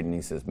married? And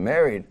he says,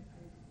 married?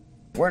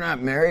 We're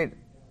not married.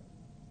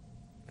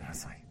 And I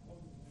was like,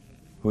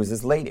 who is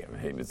this lady? I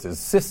mean, it's his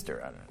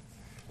sister.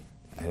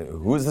 I don't know.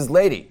 Who is this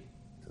lady?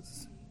 He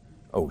says,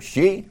 oh,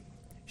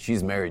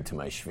 she's married to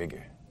my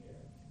schwieger.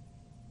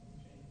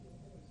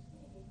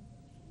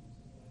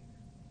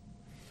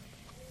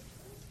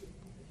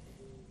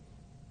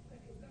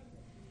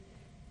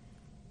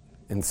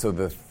 And so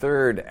the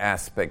third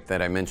aspect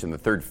that I mentioned, the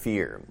third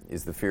fear,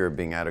 is the fear of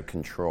being out of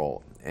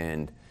control.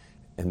 And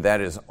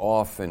that is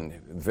often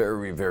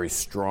very, very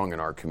strong in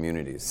our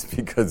communities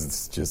because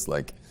it's just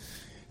like,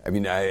 I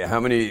mean, how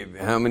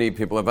many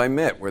people have I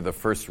met where the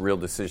first real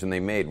decision they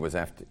made was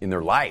in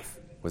their life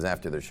was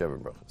after their Sheva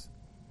Brachos?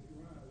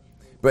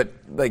 But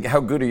like, how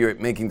good are you at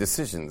making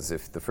decisions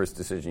if the first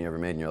decision you ever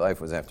made in your life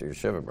was after your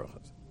Sheva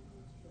Brachos?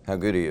 How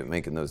good are you at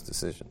making those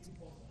decisions?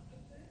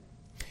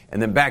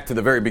 And then back to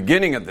the very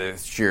beginning of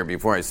this year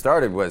before I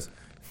started was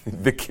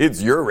the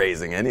kids you're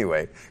raising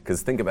anyway.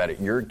 Because think about it,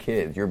 your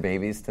kids, your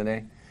babies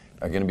today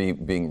are going to be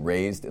being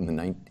raised in the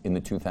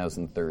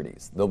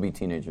 2030s. They'll be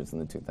teenagers in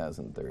the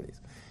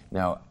 2030s.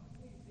 Now,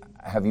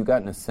 have you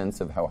gotten a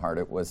sense of how hard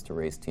it was to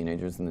raise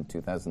teenagers in the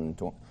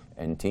 2000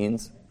 and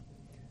teens?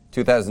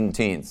 2000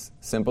 teens.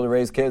 Simple to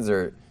raise kids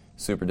or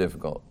super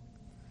difficult?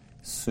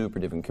 Super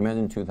difficult. Can you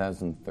imagine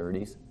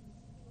 2030s?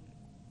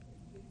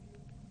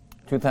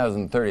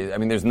 2030, I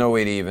mean, there's no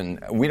way to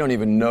we don't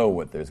even know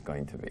what there's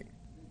going to be.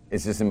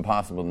 It's just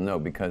impossible to know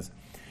because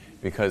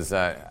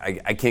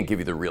I can't give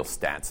you the real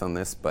stats on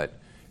this, but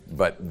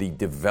the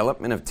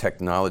development of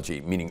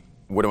technology, meaning,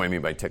 what do I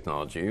mean by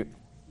technology?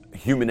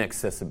 Human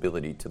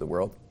accessibility to the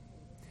world.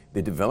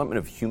 The development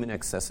of human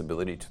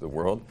accessibility to the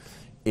world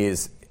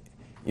is,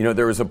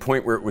 there was a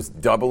point where it was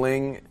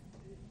doubling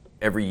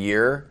every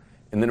year,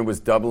 and then it was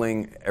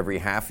doubling every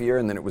half year,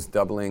 and then it was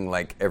doubling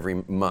like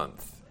every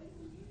month.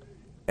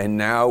 And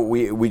now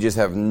we just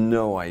have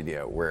no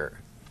idea where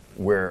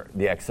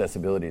the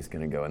accessibility is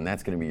going to go. And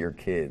that's going to be your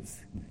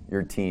kids,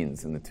 your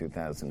teens in the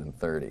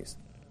 2030s.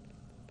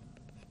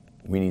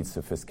 We need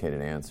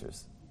sophisticated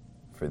answers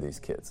for these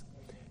kids.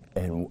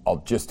 And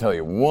I'll just tell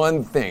you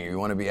one thing. You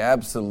want to be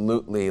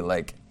absolutely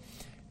like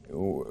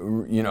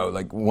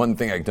one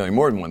thing, I can tell you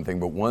more than one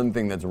thing, but one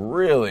thing that's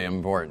really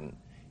important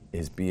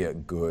is be a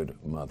good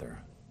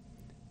mother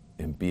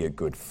and be a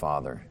good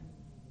father.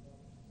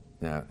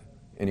 Now,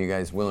 any of you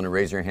guys willing to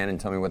raise your hand and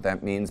tell me what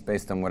that means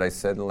based on what I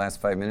said in the last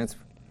 5 minutes?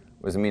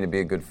 What does it mean to be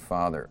a good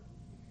father?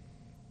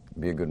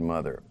 Be a good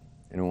mother?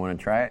 Anyone want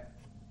to try it?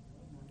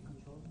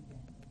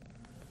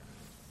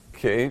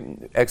 Okay,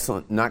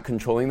 excellent. Not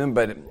controlling them,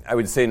 but I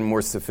would say in a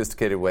more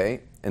sophisticated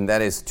way, and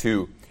that is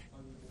to...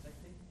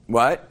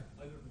 What?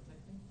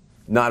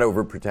 Not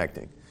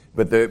overprotecting.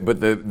 But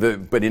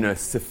in a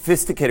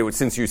sophisticated way,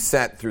 since you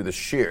sat through the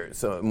shear,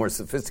 so a more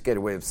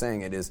sophisticated way of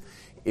saying it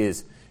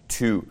is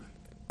to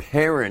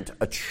parent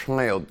a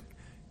child,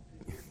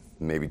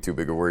 maybe too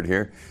big a word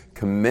here,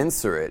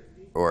 commensurate,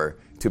 or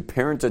to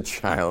parent a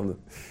child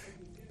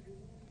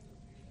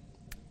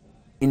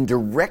in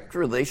direct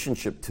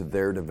relationship to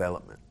their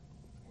development.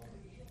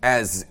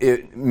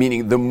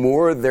 Meaning the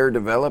more they're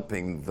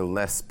developing, the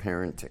less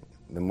parenting.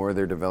 The more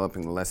they're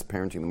developing, the less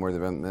parenting, the more they're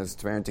developing, the less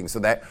parenting. So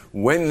that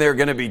when they're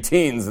going to be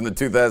teens in the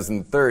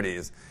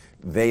 2030s,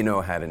 they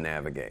know how to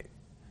navigate.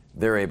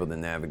 They're able to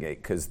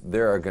navigate because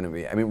there are going to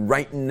be,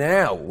 right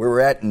now, where we're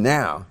at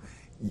now,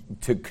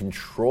 to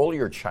control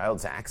your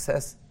child's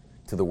access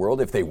to the world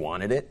if they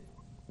wanted it.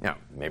 Now,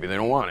 maybe they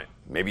don't want it.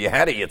 Maybe you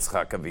had a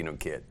Yitzchak Avinu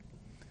kid.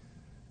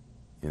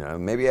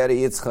 Maybe you had a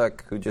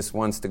Yitzchak who just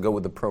wants to go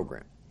with the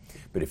program.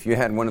 But if you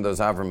had one of those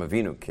Avram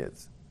Avinu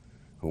kids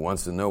who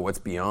wants to know what's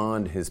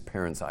beyond his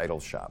parents' idol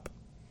shop,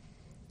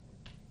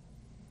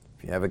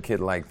 if you have a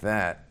kid like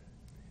that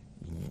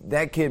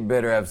kid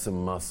better have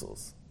some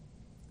muscles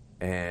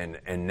and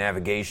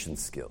navigation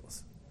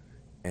skills.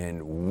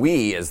 And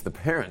we, as the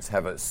parents,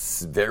 have a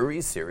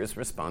very serious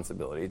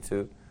responsibility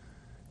to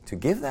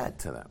give that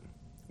to them.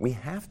 We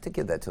have to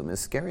give that to them. As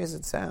scary as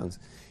it sounds,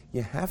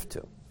 you have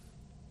to.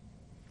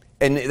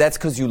 And that's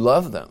because you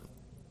love them.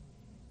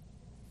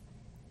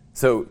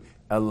 So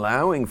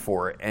allowing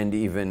for and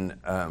even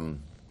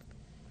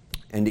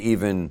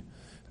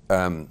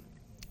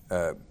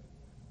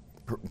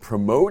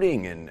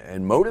promoting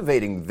and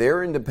motivating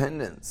their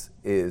independence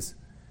is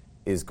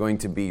going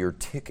to be your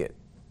ticket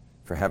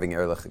for having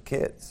Erlecha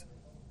kids.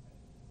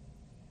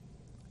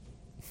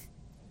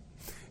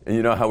 And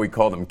you know how we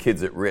call them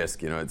kids at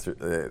risk?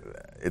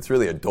 It's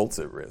really adults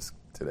at risk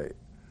today.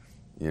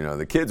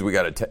 The kids,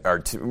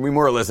 we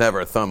more or less have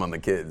our thumb on the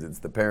kids. It's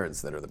the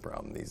parents that are the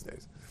problem these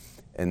days.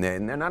 And they're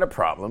not a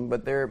problem,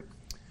 but they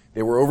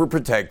were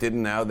overprotected,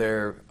 and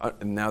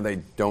now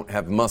they don't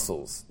have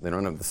muscles. They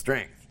don't have the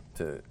strength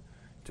to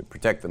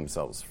protect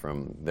themselves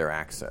from their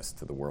access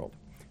to the world.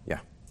 Yeah.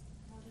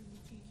 How do you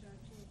teach our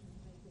children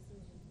to make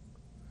decisions?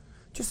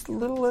 Just a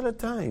little at a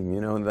time,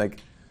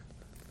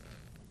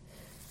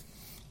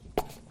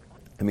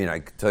 I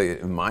can tell you,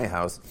 in my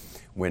house,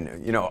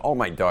 when, all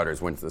my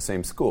daughters went to the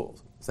same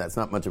schools, so that's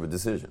not much of a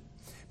decision.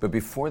 But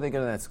before they go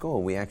to that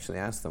school, we actually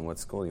ask them, what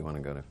school you want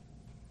to go to?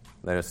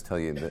 Let us tell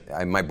you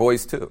that. My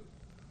boys, too.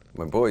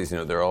 My boys,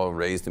 they're all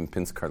raised in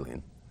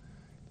Pinsk-Karlin.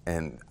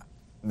 And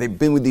they've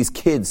been with these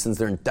kids since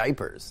they're in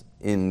diapers,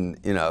 learning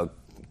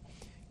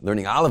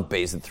Aleph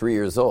Beis at 3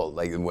 years old.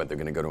 Like, what, they're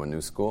going to go to a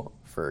new school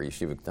for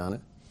Yeshiva Ktana?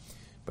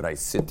 But I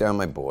sit down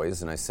my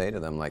boys and I say to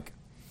them, like,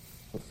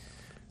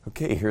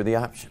 okay, here are the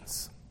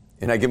options.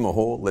 And I give them a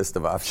whole list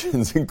of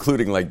options,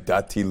 including like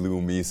Dati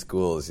Leumi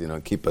schools,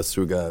 Kippah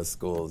Sruga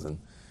schools,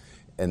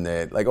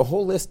 and like a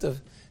whole list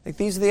of, like,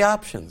 these are the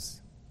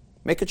options.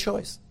 Make a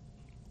choice.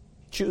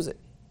 Choose it.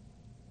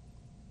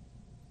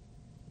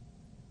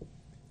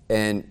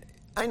 And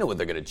I know what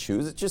they're going to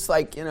choose. It's just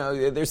like,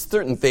 there's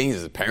certain things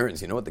as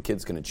parents, you know what the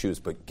kid's going to choose,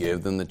 but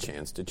give them the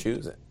chance to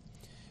choose it.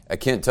 I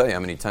can't tell you how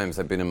many times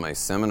I've been in my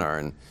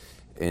seminar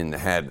and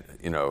had,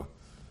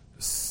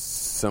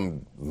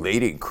 some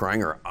lady crying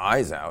her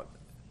eyes out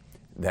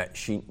that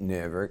she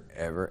never,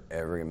 ever,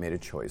 ever made a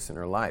choice in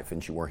her life.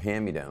 And she wore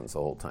hand-me-downs the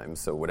whole time.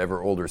 So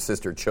whatever older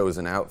sister chose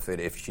an outfit,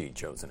 if she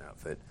chose an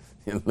outfit,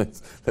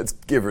 let's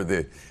give her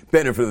the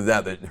benefit of the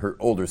doubt that her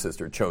older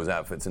sister chose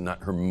outfits and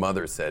not her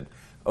mother said,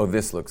 oh,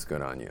 this looks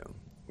good on you,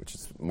 which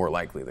is more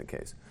likely the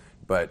case.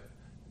 But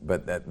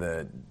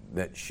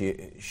that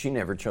she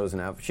never chose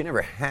an outfit. She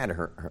never had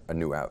a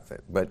new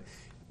outfit. But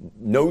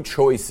no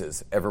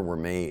choices ever were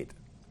made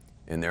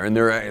in there. And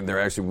there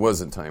actually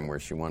was a time where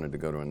she wanted to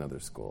go to another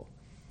school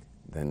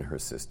than her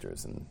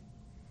sisters, and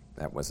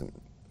that was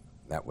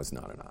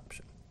not an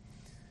option.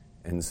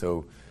 And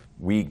so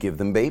we give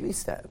them baby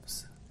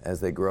steps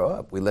as they grow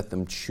up. We let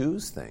them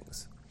choose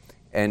things.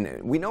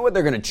 And we know what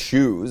they're going to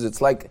choose.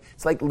 It's like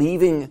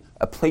leaving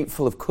a plate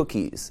full of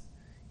cookies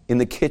in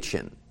the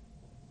kitchen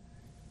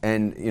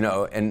and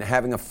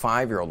having a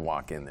 5-year-old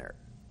walk in there.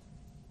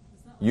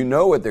 You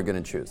know what they're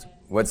going to choose.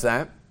 What's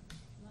that? It's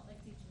not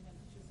like teaching them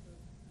to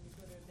choose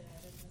good or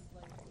bad. It's just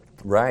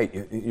like...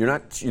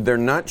 Right. They're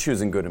not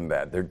choosing good and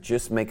bad. They're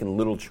just making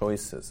little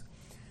choices.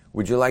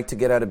 Would you like to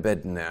get out of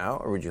bed now,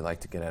 or would you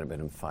like to get out of bed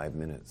in 5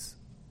 minutes?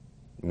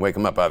 And wake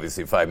them up,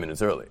 obviously, 5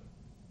 minutes early.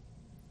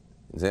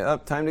 And say, oh,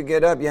 time to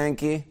get up,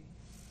 Yankee.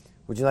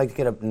 Would you like to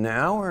get up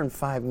now or in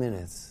 5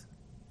 minutes?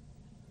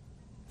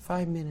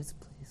 5 minutes,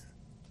 please.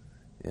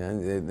 Yeah,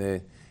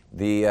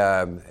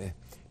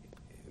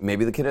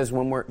 maybe the kid has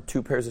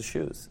two pairs of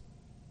shoes.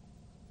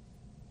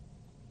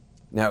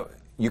 Now,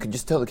 you can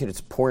just tell the kid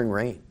it's pouring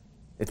rain.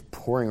 It's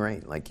pouring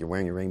rain, like you're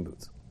wearing your rain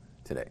boots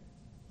today.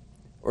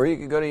 Or you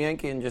could go to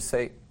Yankee and just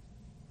say,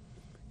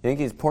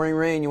 Yankee, it's pouring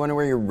rain. You want to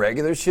wear your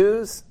regular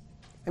shoes?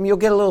 I mean, you'll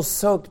get a little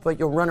soaked, but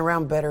you'll run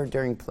around better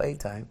during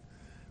playtime.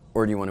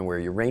 Or do you want to wear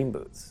your rain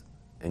boots,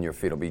 and your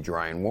feet will be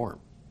dry and warm?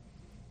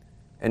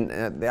 And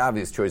the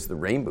obvious choice is the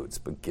rain boots,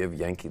 but give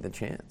Yankee the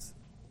chance.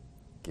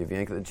 Give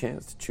Yankee the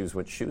chance to choose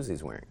what shoes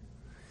he's wearing.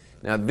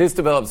 Now, this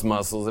develops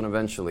muscles, and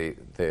eventually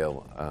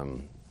they'll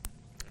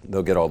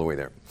get all the way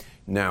there.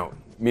 Now,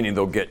 meaning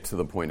they'll get to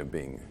the point of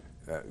being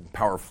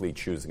powerfully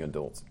choosing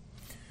adults.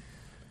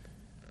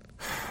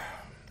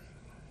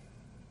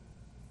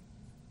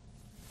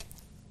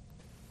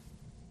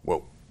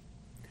 Whoa.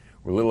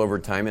 We're a little over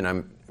time,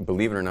 and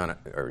believe it or not,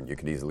 or you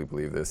could easily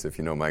believe this if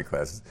you know my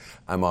classes,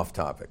 I'm off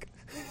topic.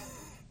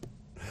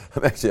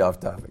 I'm actually off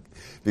topic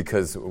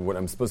because what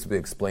I'm supposed to be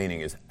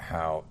explaining is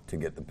how to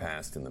get the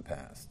past in the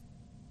past.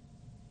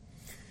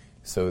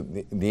 So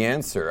the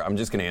answer, I'm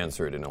just going to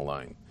answer it in a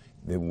line.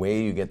 The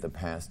way you get the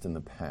past in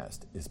the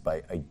past is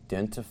by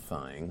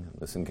identifying,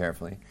 listen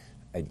carefully,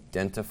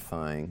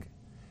 identifying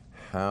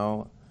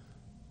how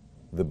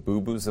the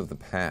boo-boos of the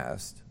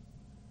past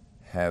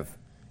have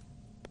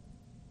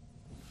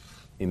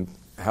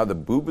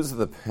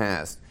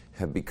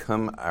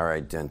become our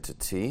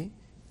identity,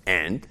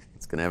 and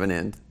it's going to have an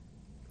end,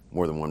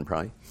 more than one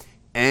probably,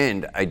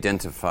 and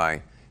identify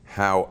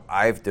how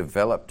I've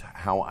developed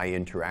how I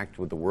interact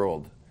with the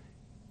world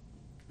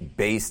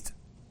based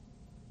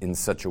in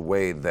such a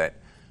way that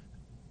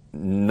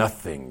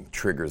nothing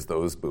triggers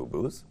those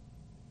boo-boos,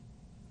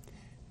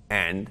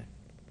 and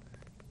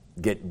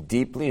get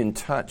deeply in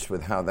touch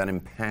with how that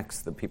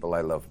impacts the people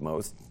I love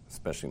most,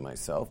 especially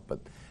myself, but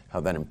how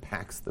that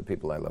impacts the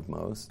people I love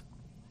most,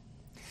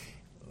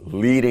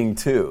 leading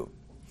to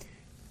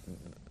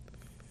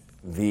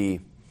the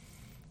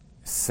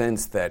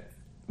sense that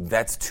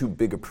that's too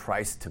big a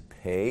price to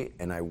pay,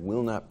 and I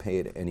will not pay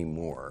it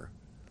anymore,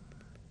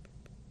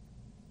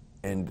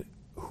 and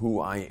who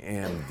I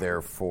am,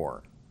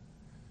 therefore,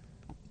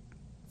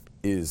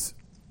 is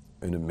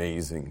an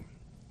amazing,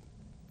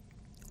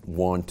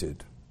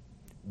 wanted,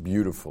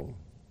 beautiful,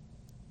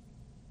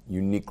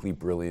 uniquely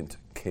brilliant,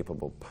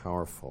 capable,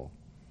 powerful,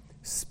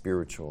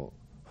 spiritual,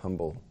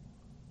 humble,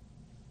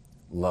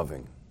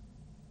 loving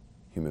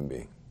human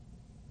being.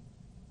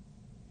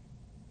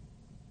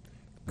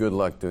 Good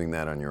luck doing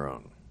that on your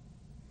own.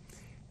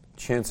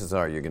 Chances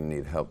are you're going to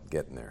need help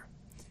getting there.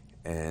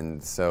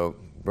 And so,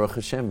 Baruch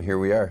Hashem, here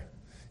we are.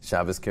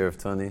 Shabbos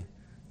Keiravtuni,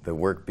 the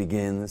work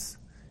begins,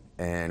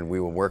 and we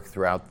will work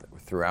throughout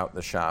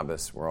the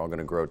Shabbos. We're all going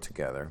to grow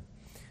together,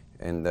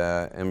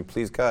 and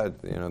please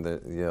God,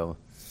 that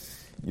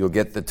you'll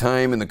get the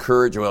time and the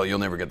courage. Well, you'll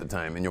never get the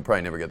time, and you'll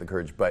probably never get the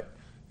courage, but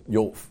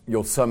you'll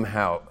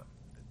somehow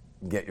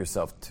get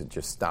yourself to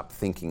just stop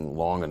thinking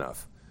long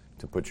enough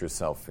to put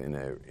yourself in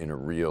a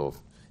real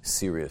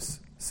serious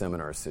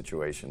seminar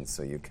situation,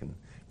 so you can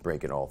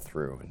break it all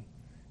through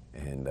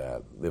and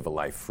live a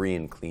life free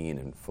and clean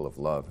and full of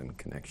love and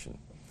connection.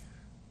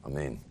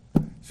 Amen.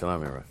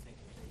 Shalom, Eva.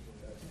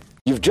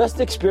 You've just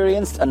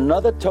experienced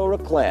another Torah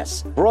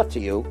class brought to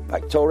you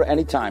by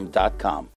TorahAnytime.com.